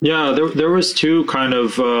 Yeah, there was two kind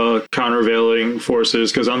of countervailing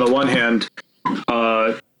forces, because on the one hand,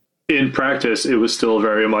 in practice, it was still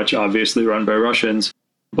very much obviously run by Russians,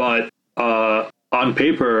 but on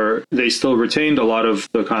paper, they still retained a lot of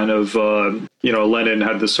the kind of Lenin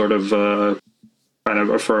had this sort of kind of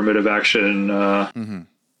affirmative action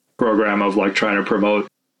program of like trying to promote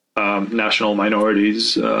national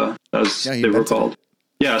minorities, as they were called.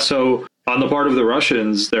 Yeah, so on the part of the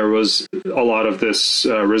Russians, there was a lot of this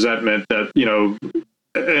resentment that,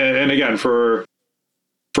 and again, for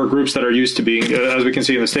groups that are used to being, as we can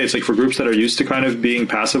see in the States, like for groups that are used to kind of being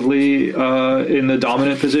passively in the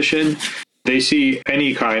dominant position, they see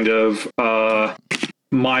any kind of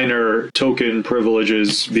minor token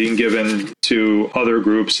privileges being given to other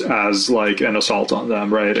groups as like an assault on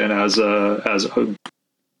them, right? And as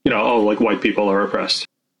like white people are oppressed.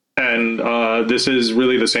 And this is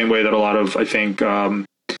really the same way that a lot of, I think, and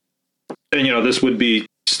this would be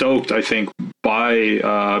stoked, I think,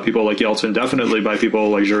 by people like Yeltsin, definitely by people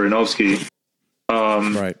like Zhirinovsky,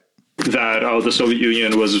 right? That the Soviet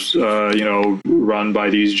Union was, run by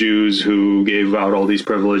these Jews who gave out all these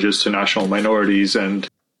privileges to national minorities and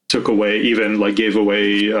took away, even like gave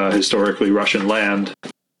away historically Russian land.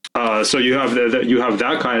 So you have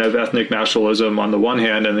that kind of ethnic nationalism on the one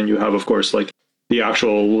hand, and then you have, of course, like the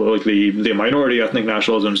actual like the minority ethnic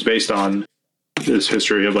nationalisms based on this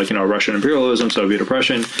history of like Russian imperialism, Soviet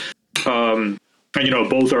oppression, and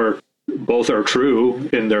both are true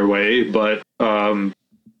in their way, but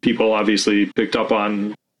people obviously picked up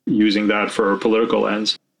on using that for political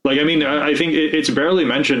ends. Like, I think it's barely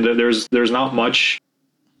mentioned that there's not much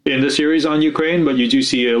in the series on Ukraine, but you do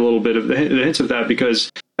see a little bit of the hints of that, because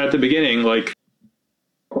at the beginning, like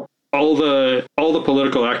all the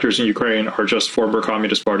political actors in Ukraine are just former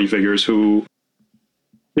Communist Party figures who,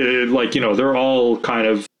 they're all kind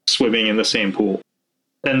of swimming in the same pool.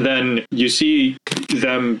 And then you see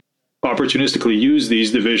them opportunistically use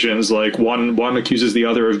these divisions. Like one accuses the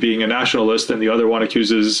other of being a nationalist, and the other one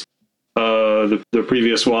accuses the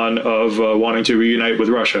previous one of wanting to reunite with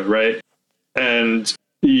Russia, right? And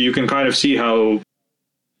you can kind of see how,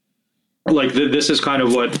 like, this is kind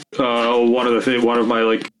of what one of my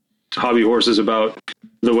like hobby horses about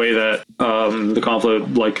the way that the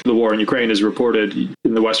conflict, like the war in Ukraine, is reported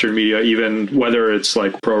in the Western media, even whether it's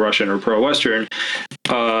like pro-Russian or pro-Western.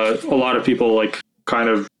 A lot of people like kind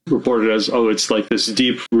of reported as, it's like this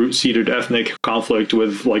deep root-seated ethnic conflict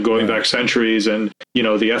with like going back centuries, and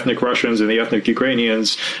the ethnic Russians and the ethnic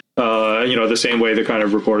Ukrainians, the same way they kind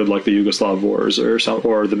of reported like the Yugoslav wars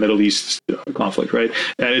or the Middle East conflict, right?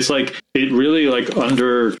 And it's like it really like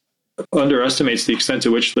underestimates the extent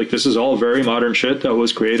to which like this is all very modern shit that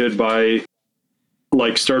was created by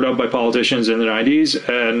like stirred up by politicians in the 90s,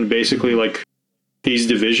 and basically like these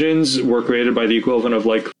divisions were created by the equivalent of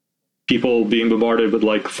like people being bombarded with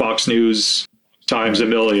like Fox News times a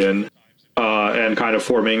million, and kind of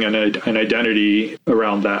forming an identity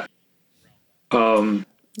around that.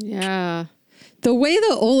 Yeah. The way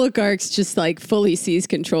the oligarchs just like fully seize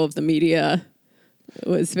control of the media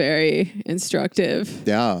was very instructive.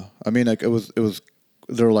 Yeah, I mean, like it was.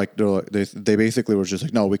 They basically were just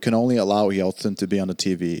like, no, we can only allow Yeltsin to be on the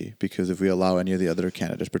TV because if we allow any of the other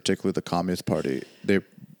candidates, particularly the Communist Party, they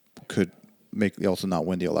could make Yeltsin not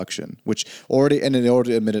win the election. They already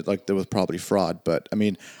admitted like there was probably fraud. But I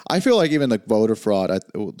mean, I feel like even like voter fraud,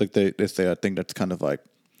 like they say, I think that's kind of like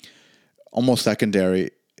almost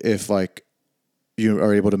secondary if like you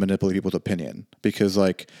are able to manipulate people's opinion, because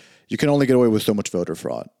like you can only get away with so much voter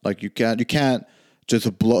fraud. Like you can't just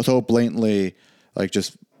so blatantly like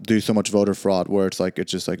just do so much voter fraud where it's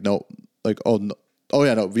just like no, like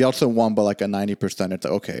Yeltsin won by like a 90%. It's like,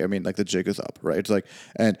 okay, I mean like the jig is up, right? It's like,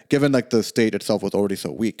 and given like the state itself was already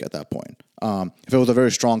so weak at that point, if it was a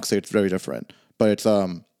very strong state, it's very different. But it's I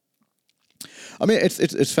mean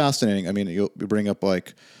it's fascinating. I mean you bring up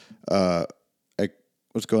like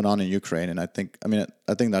what's going on in Ukraine, and I think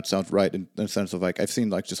that sounds right in the sense of like I've seen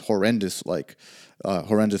like just horrendously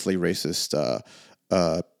racist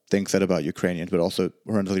things said about Ukrainians, but also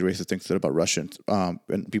horrendously racist things said about Russians,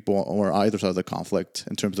 and people who are on either side of the conflict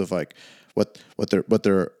in terms of like what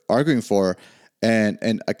they're arguing for.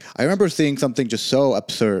 And I remember seeing something just so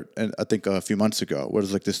absurd, and I think a few months ago, where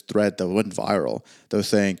there's like this thread that went viral that was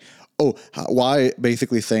saying, why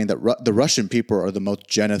basically saying that the Russian people are the most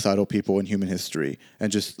genocidal people in human history,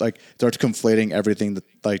 and just like starts conflating everything that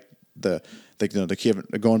like the Kiev,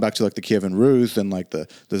 going back to like the Kievan Rus and like the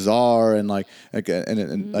Tsar and like what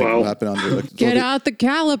happened under like Get out the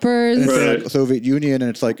calipers. Like Soviet Union, and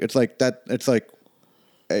it's like it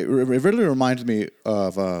really reminds me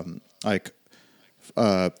of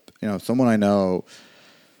someone I know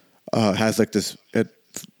has like this. It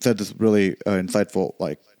said this really insightful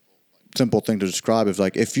like simple thing to describe is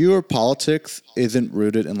like if your politics isn't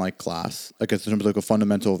rooted in like class, like in terms of like a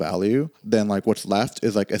fundamental value, then like what's left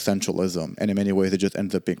is like essentialism, and in many ways it just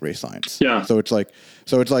ends up being race science. Yeah. So it's like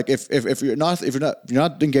if you're not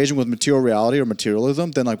engaging with material reality or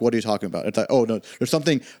materialism, then like what are you talking about? It's like, oh no, there's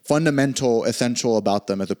something fundamental, essential about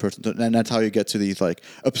them as a person, and that's how you get to these like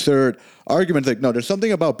absurd arguments. Like no, there's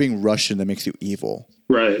something about being Russian that makes you evil.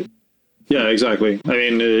 Right. Yeah, exactly. I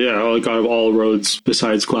mean, kind of all roads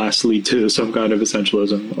besides class lead to some kind of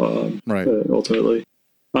essentialism, right? Ultimately.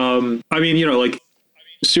 I mean, like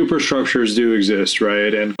superstructures do exist,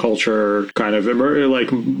 right? And culture kind of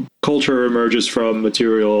culture emerges from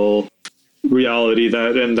material reality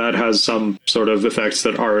that has some sort of effects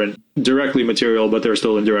that aren't directly material, but they're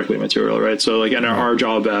still indirectly material, right? So like, and our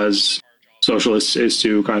job as socialists is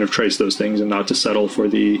to kind of trace those things and not to settle for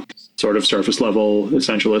the sort of surface level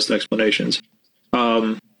essentialist explanations,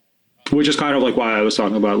 which is kind of like why I was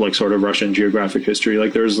talking about like sort of Russian geographic history.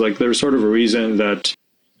 Like there's sort of a reason that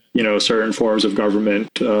certain forms of government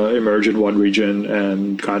emerge in one region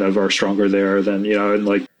and kind of are stronger there than and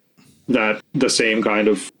like that the same kind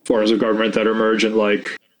of forms of government that emerge in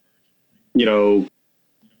like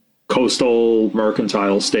coastal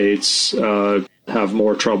mercantile states have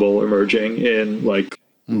more trouble emerging in like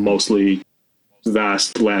mostly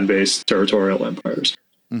vast land-based territorial empires.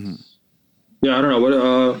 Mm-hmm. Yeah, I don't know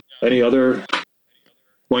what any other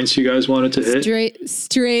points you guys wanted to hit.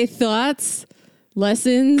 Stray thoughts,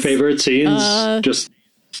 lessons, favorite scenes, just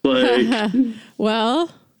like well,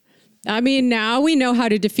 I mean, now we know how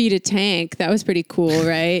to defeat a tank. That was pretty cool,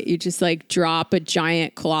 right? You just like drop a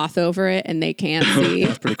giant cloth over it and they can't see.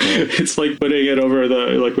 That's pretty cool. It's like putting it over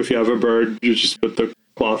like if you have a bird, you just put the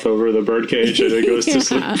cloth over the bird cage and it goes to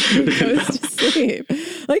sleep. It goes to sleep.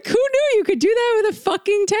 Like, who knew you could do that with a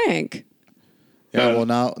fucking tank? Yeah, well,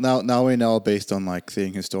 now we know based on like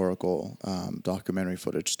seeing historical documentary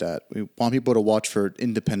footage that we want people to watch for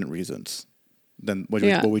independent reasons than what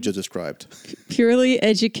we just described. Purely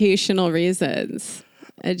educational reasons.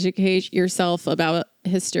 Educate yourself about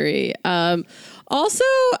history. Also,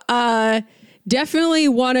 definitely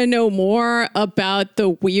want to know more about the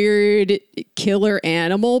weird killer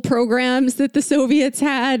animal programs that the Soviets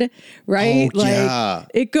had, right? Oh, yeah.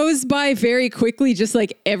 It goes by very quickly, just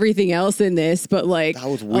like everything else in this. But like, That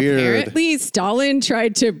was weird. Apparently, Stalin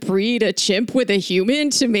tried to breed a chimp with a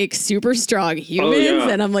human to make super strong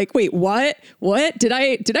humans, and I'm like, wait, what? What did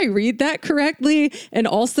I read that correctly? And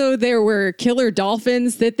also, there were killer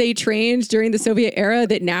dolphins that they trained during the Soviet era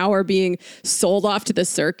that now are being sold off to the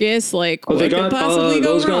circus. Like, what could possibly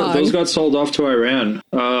go wrong? Those got sold off to Iran.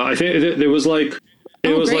 I think there was like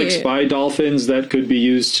like spy dolphins that could be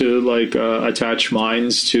used to like attach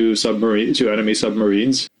mines to enemy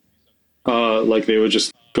submarines. Like they would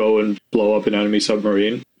just go and blow up an enemy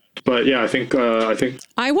submarine. But yeah, I think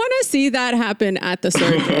I want to see that happen at the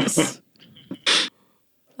circus.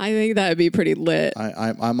 I think that would be pretty lit.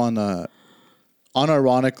 I'm on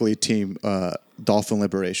unironically team dolphin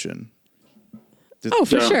liberation.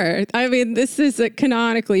 For sure. I mean, this is a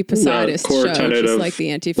canonically Posadist show, just like the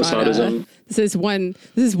Antifada. Posadism. This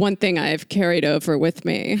is one thing I've carried over with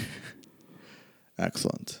me.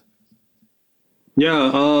 Excellent.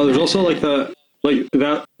 Yeah, there's also like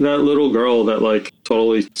that little girl that like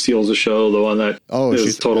totally steals the show. The one that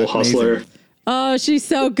is total amazing. hustler. Oh, she's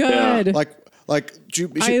so good. Yeah.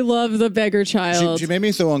 I love the beggar child. She made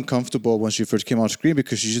me so uncomfortable when she first came on screen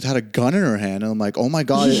because she just had a gun in her hand, and I'm like, oh my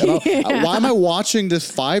god, why am I watching this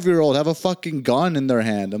 5-year-old have a fucking gun in their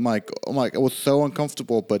hand? I'm like, oh my, it was so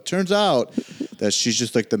uncomfortable. But turns out that she's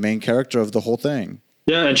just like the main character of the whole thing.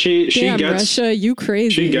 Yeah, and she gets Russia, you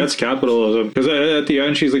crazy. She gets capitalism because at the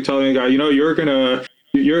end she's like telling the guy,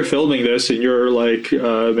 you're filming this and you're like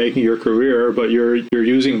making your career, but you're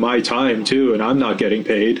using my time too, and I'm not getting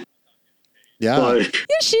paid. Yeah,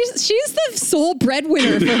 she's the sole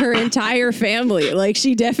breadwinner for her entire family. Like,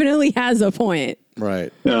 she definitely has a point.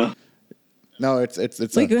 Right. Yeah. No, it's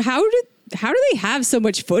like how do they have so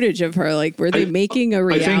much footage of her? Like, were they making a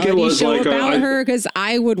reality show about her? Because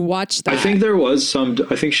I would watch that. I think there was some.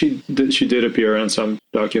 I think she did appear in some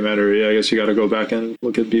documentary. I guess you got to go back and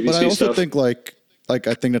look at BBC stuff. But I also stuff. think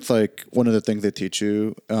I think it's like one of the things they teach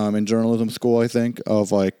you in journalism school. I think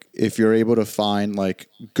of like if you're able to find like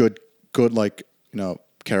good like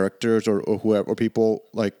characters or whoever or people,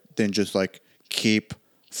 like then just like keep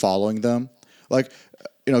following them. Like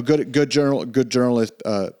good journalist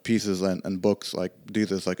pieces and books like do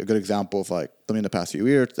this. Like a good example of like something in the past few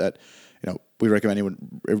years that we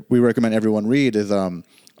recommend everyone read is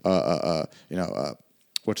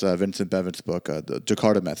what's that Vincent Bevan's book, the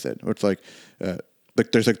Jakarta Method, where it's like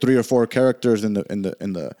there's like 3 or 4 characters in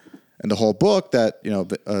the whole book that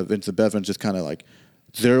Vincent Bevan just kind of like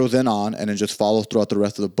zeroes in on and then just follows throughout the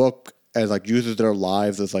rest of the book as like uses their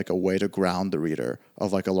lives as like a way to ground the reader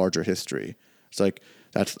of like a larger history. It's like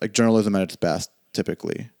that's like journalism at its best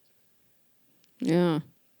typically. Yeah.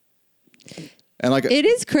 And like it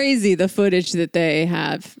is crazy the footage that they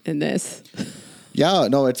have in this. Yeah,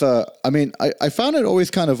 no, it's I mean, I found it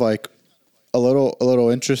always kind of like a little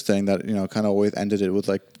interesting that kind of always ended it with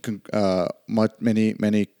like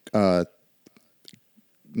many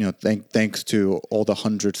thanks to all the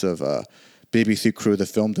hundreds of BBC crew that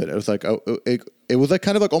filmed it. It was like it was like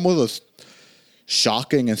kind of like almost a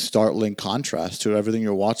shocking and startling contrast to everything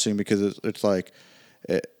you're watching because it's like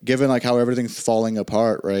given like how everything's falling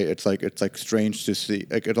apart, right? It's like strange to see,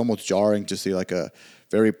 like it's almost jarring to see like a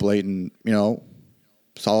very blatant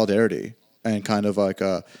solidarity and kind of like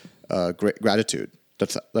a great gratitude.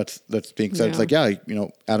 That's being said. Yeah. It's like,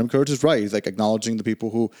 Adam Curtis is right. He's like acknowledging the people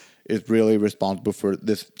who is really responsible for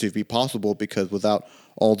this to be possible, because without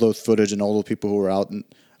all those footage and all those people who were out in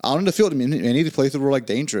the field, I mean, many of these places were like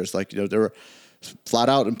dangerous. Like, they were flat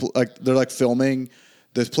out and like they're like filming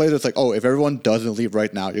this place that's like, oh, if everyone doesn't leave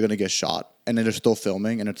right now, you're going to get shot. And then they're still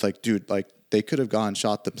filming. And it's like, dude, like they could have gone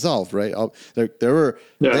shot themselves, right? They were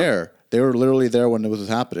there. They were literally there when it was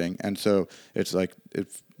happening. And so it's like,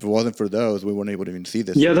 if it wasn't for those, we wouldn't able to even see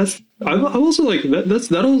this. Yeah, I'm also like,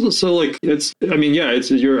 that also like, it's, I mean, yeah,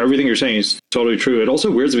 it's everything you're saying is totally true. It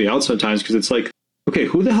also weirds me out sometimes because it's like, okay,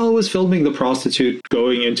 who the hell was filming the prostitute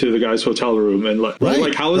going into the guy's hotel room? And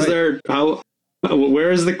like how is there,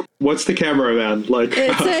 where is what's the cameraman? Like,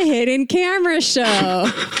 it's a hidden camera show.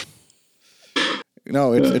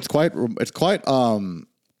 No, it's quite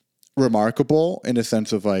remarkable in the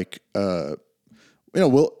sense of like, I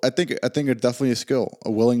think it's definitely a skill,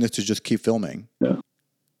 a willingness to just keep filming.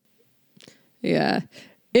 Yeah.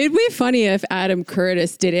 It'd be funny if Adam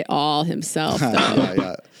Curtis did it all himself, though.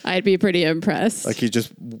 Yeah. I'd be pretty impressed. Like he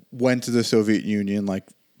just went to the Soviet Union like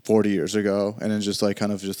 40 years ago and then just like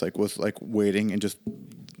kind of just like was like waiting and just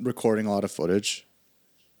recording a lot of footage.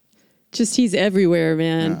 Just he's everywhere,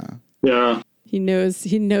 man. Yeah. He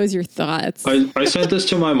knows your thoughts. I sent this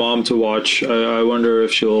to my mom to watch. I wonder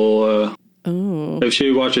if she'll. If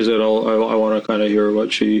she watches it, I want to kind of hear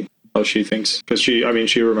how she thinks, because she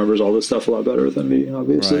remembers all this stuff a lot better than me,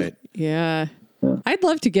 obviously. Right. Yeah. I'd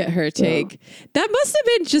love to get her take. That must have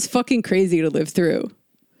been just fucking crazy to live through.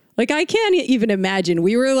 Like, I can't even imagine.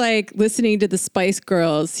 We were like listening to the Spice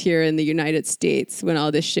Girls here in the United States when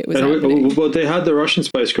all this shit was happening. But they had the Russian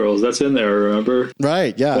Spice Girls. That's in there, remember?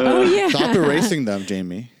 Right. Yeah. Oh, yeah. Stop erasing them,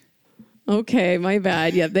 Jamie. Okay, my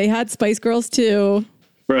bad. Yeah, they had Spice Girls too.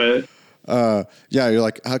 Right. Yeah, you're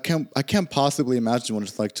like, I can't possibly imagine what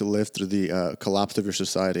it's like to live through the collapse of your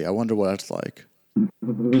society. I wonder what that's like.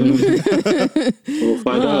 We'll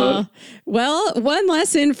find out. Well, one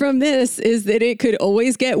lesson from this is that it could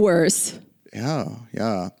always get worse.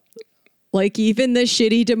 Yeah. Like, even the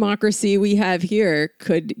shitty democracy we have here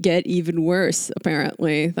could get even worse,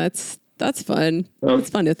 apparently. That's fun. It's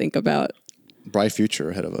fun to think about. Bright future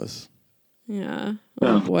ahead of us. Yeah.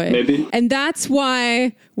 Oh, boy. Maybe. And that's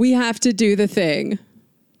why we have to do the thing.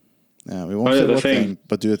 Yeah, we won't say the what thing. thing,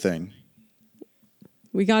 but do the thing.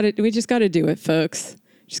 We just got to do it, folks.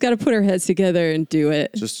 Just got to put our heads together and do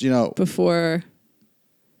it. Just, before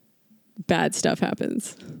bad stuff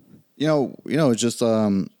happens. Just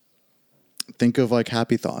think of like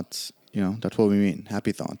happy thoughts. That's what we mean.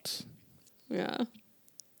 Happy thoughts. Yeah.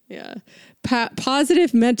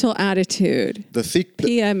 Positive mental attitude.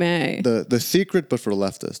 PMA. The secret, but for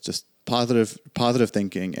leftists, just positive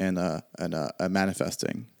thinking and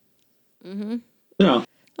manifesting. Mm-hmm. Yeah.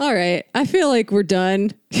 All right. I feel like we're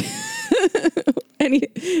done.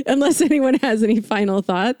 Unless anyone has any final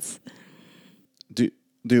thoughts.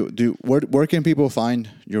 Where can people find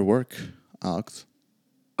your work, Alex?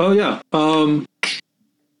 Oh yeah.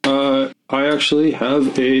 I actually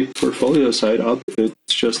have a portfolio site up. It's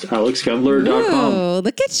just alexkendler.com. Oh,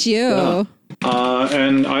 look at you. Yeah.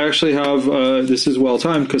 And I actually have, this is well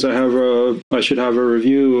timed because I should have a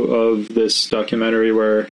review of this documentary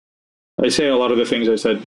where I say a lot of the things I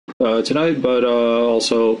said tonight, but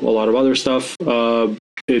also a lot of other stuff.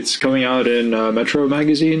 It's coming out in Metro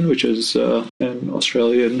Magazine, which is an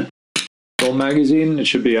Australian film magazine. It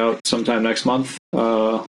should be out sometime next month.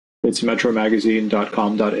 It's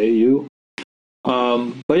metromagazine.com.au.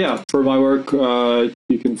 But yeah, for my work,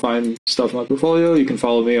 you can find stuff in my portfolio. You can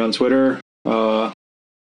follow me on Twitter.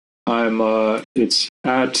 It's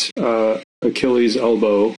at Achilles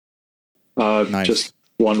Elbow. Nice. Just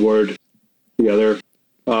one word together.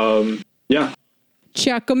 Yeah.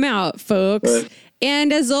 Check them out, folks. Right.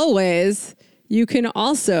 And as always, you can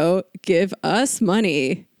also give us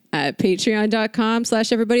money at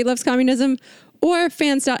patreon.com/everybodylovescommunism or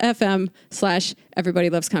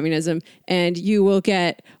fans.fm/everybodylovescommunism. And you will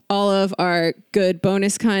get all of our good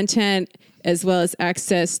bonus content as well as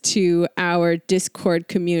access to our Discord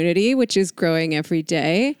community, which is growing every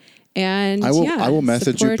day. And I will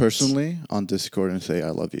message you support. personally on Discord and say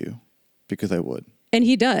I love you, because I would. And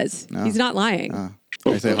he does. No. He's not lying.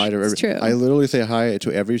 I say hi to every. It's true. I literally say hi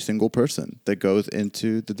to every single person that goes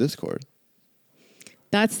into the Discord.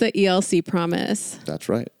 That's the ELC promise. That's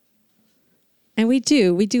right. And we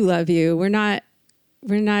do love you. We're not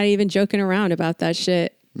even joking around about that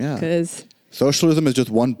shit. Yeah. Because Socialism is just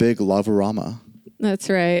one big lava-rama. that's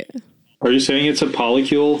right. Are you saying it's a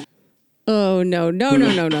polycule? Oh, no.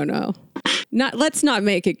 Let's not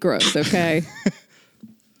make it gross, okay?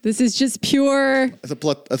 This is just pure,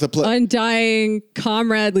 undying,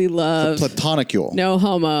 comradely love. Platonicule. No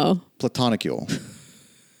homo. Platonicule.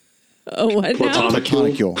 Oh, what now?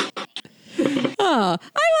 Platonicule. Oh,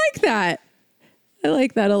 I like that. I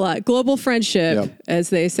like that a lot. Global friendship, Yep. as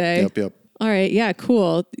they say. Yep. All right. Yeah,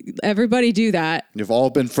 cool. Everybody do that. You've all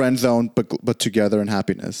been friend zoned, but together in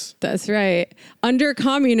happiness. That's right. Under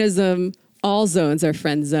communism, all zones are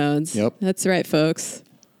friend zones. Yep. That's right, folks.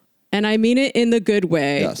 And I mean it in the good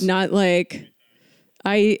way, Yes. not like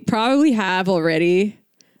I probably have already.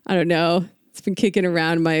 I don't know. It's been kicking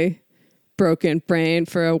around my broken brain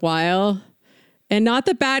for a while. And not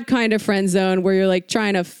the bad kind of friend zone where you're like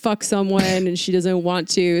trying to fuck someone and she doesn't want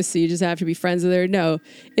to, so you just have to be friends with her. No,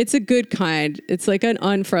 it's a good kind. It's like an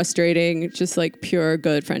unfrustrating, just like pure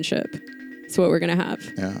good friendship. It's what we're going to have.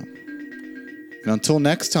 Yeah. And until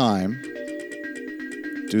next time,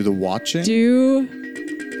 do the watching. Do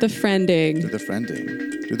the friending. Do the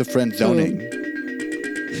friending. Do the friend zoning.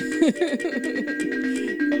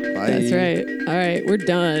 Bye. That's right. All right, we're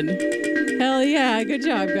done. Hell yeah. Good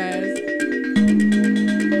job, guys.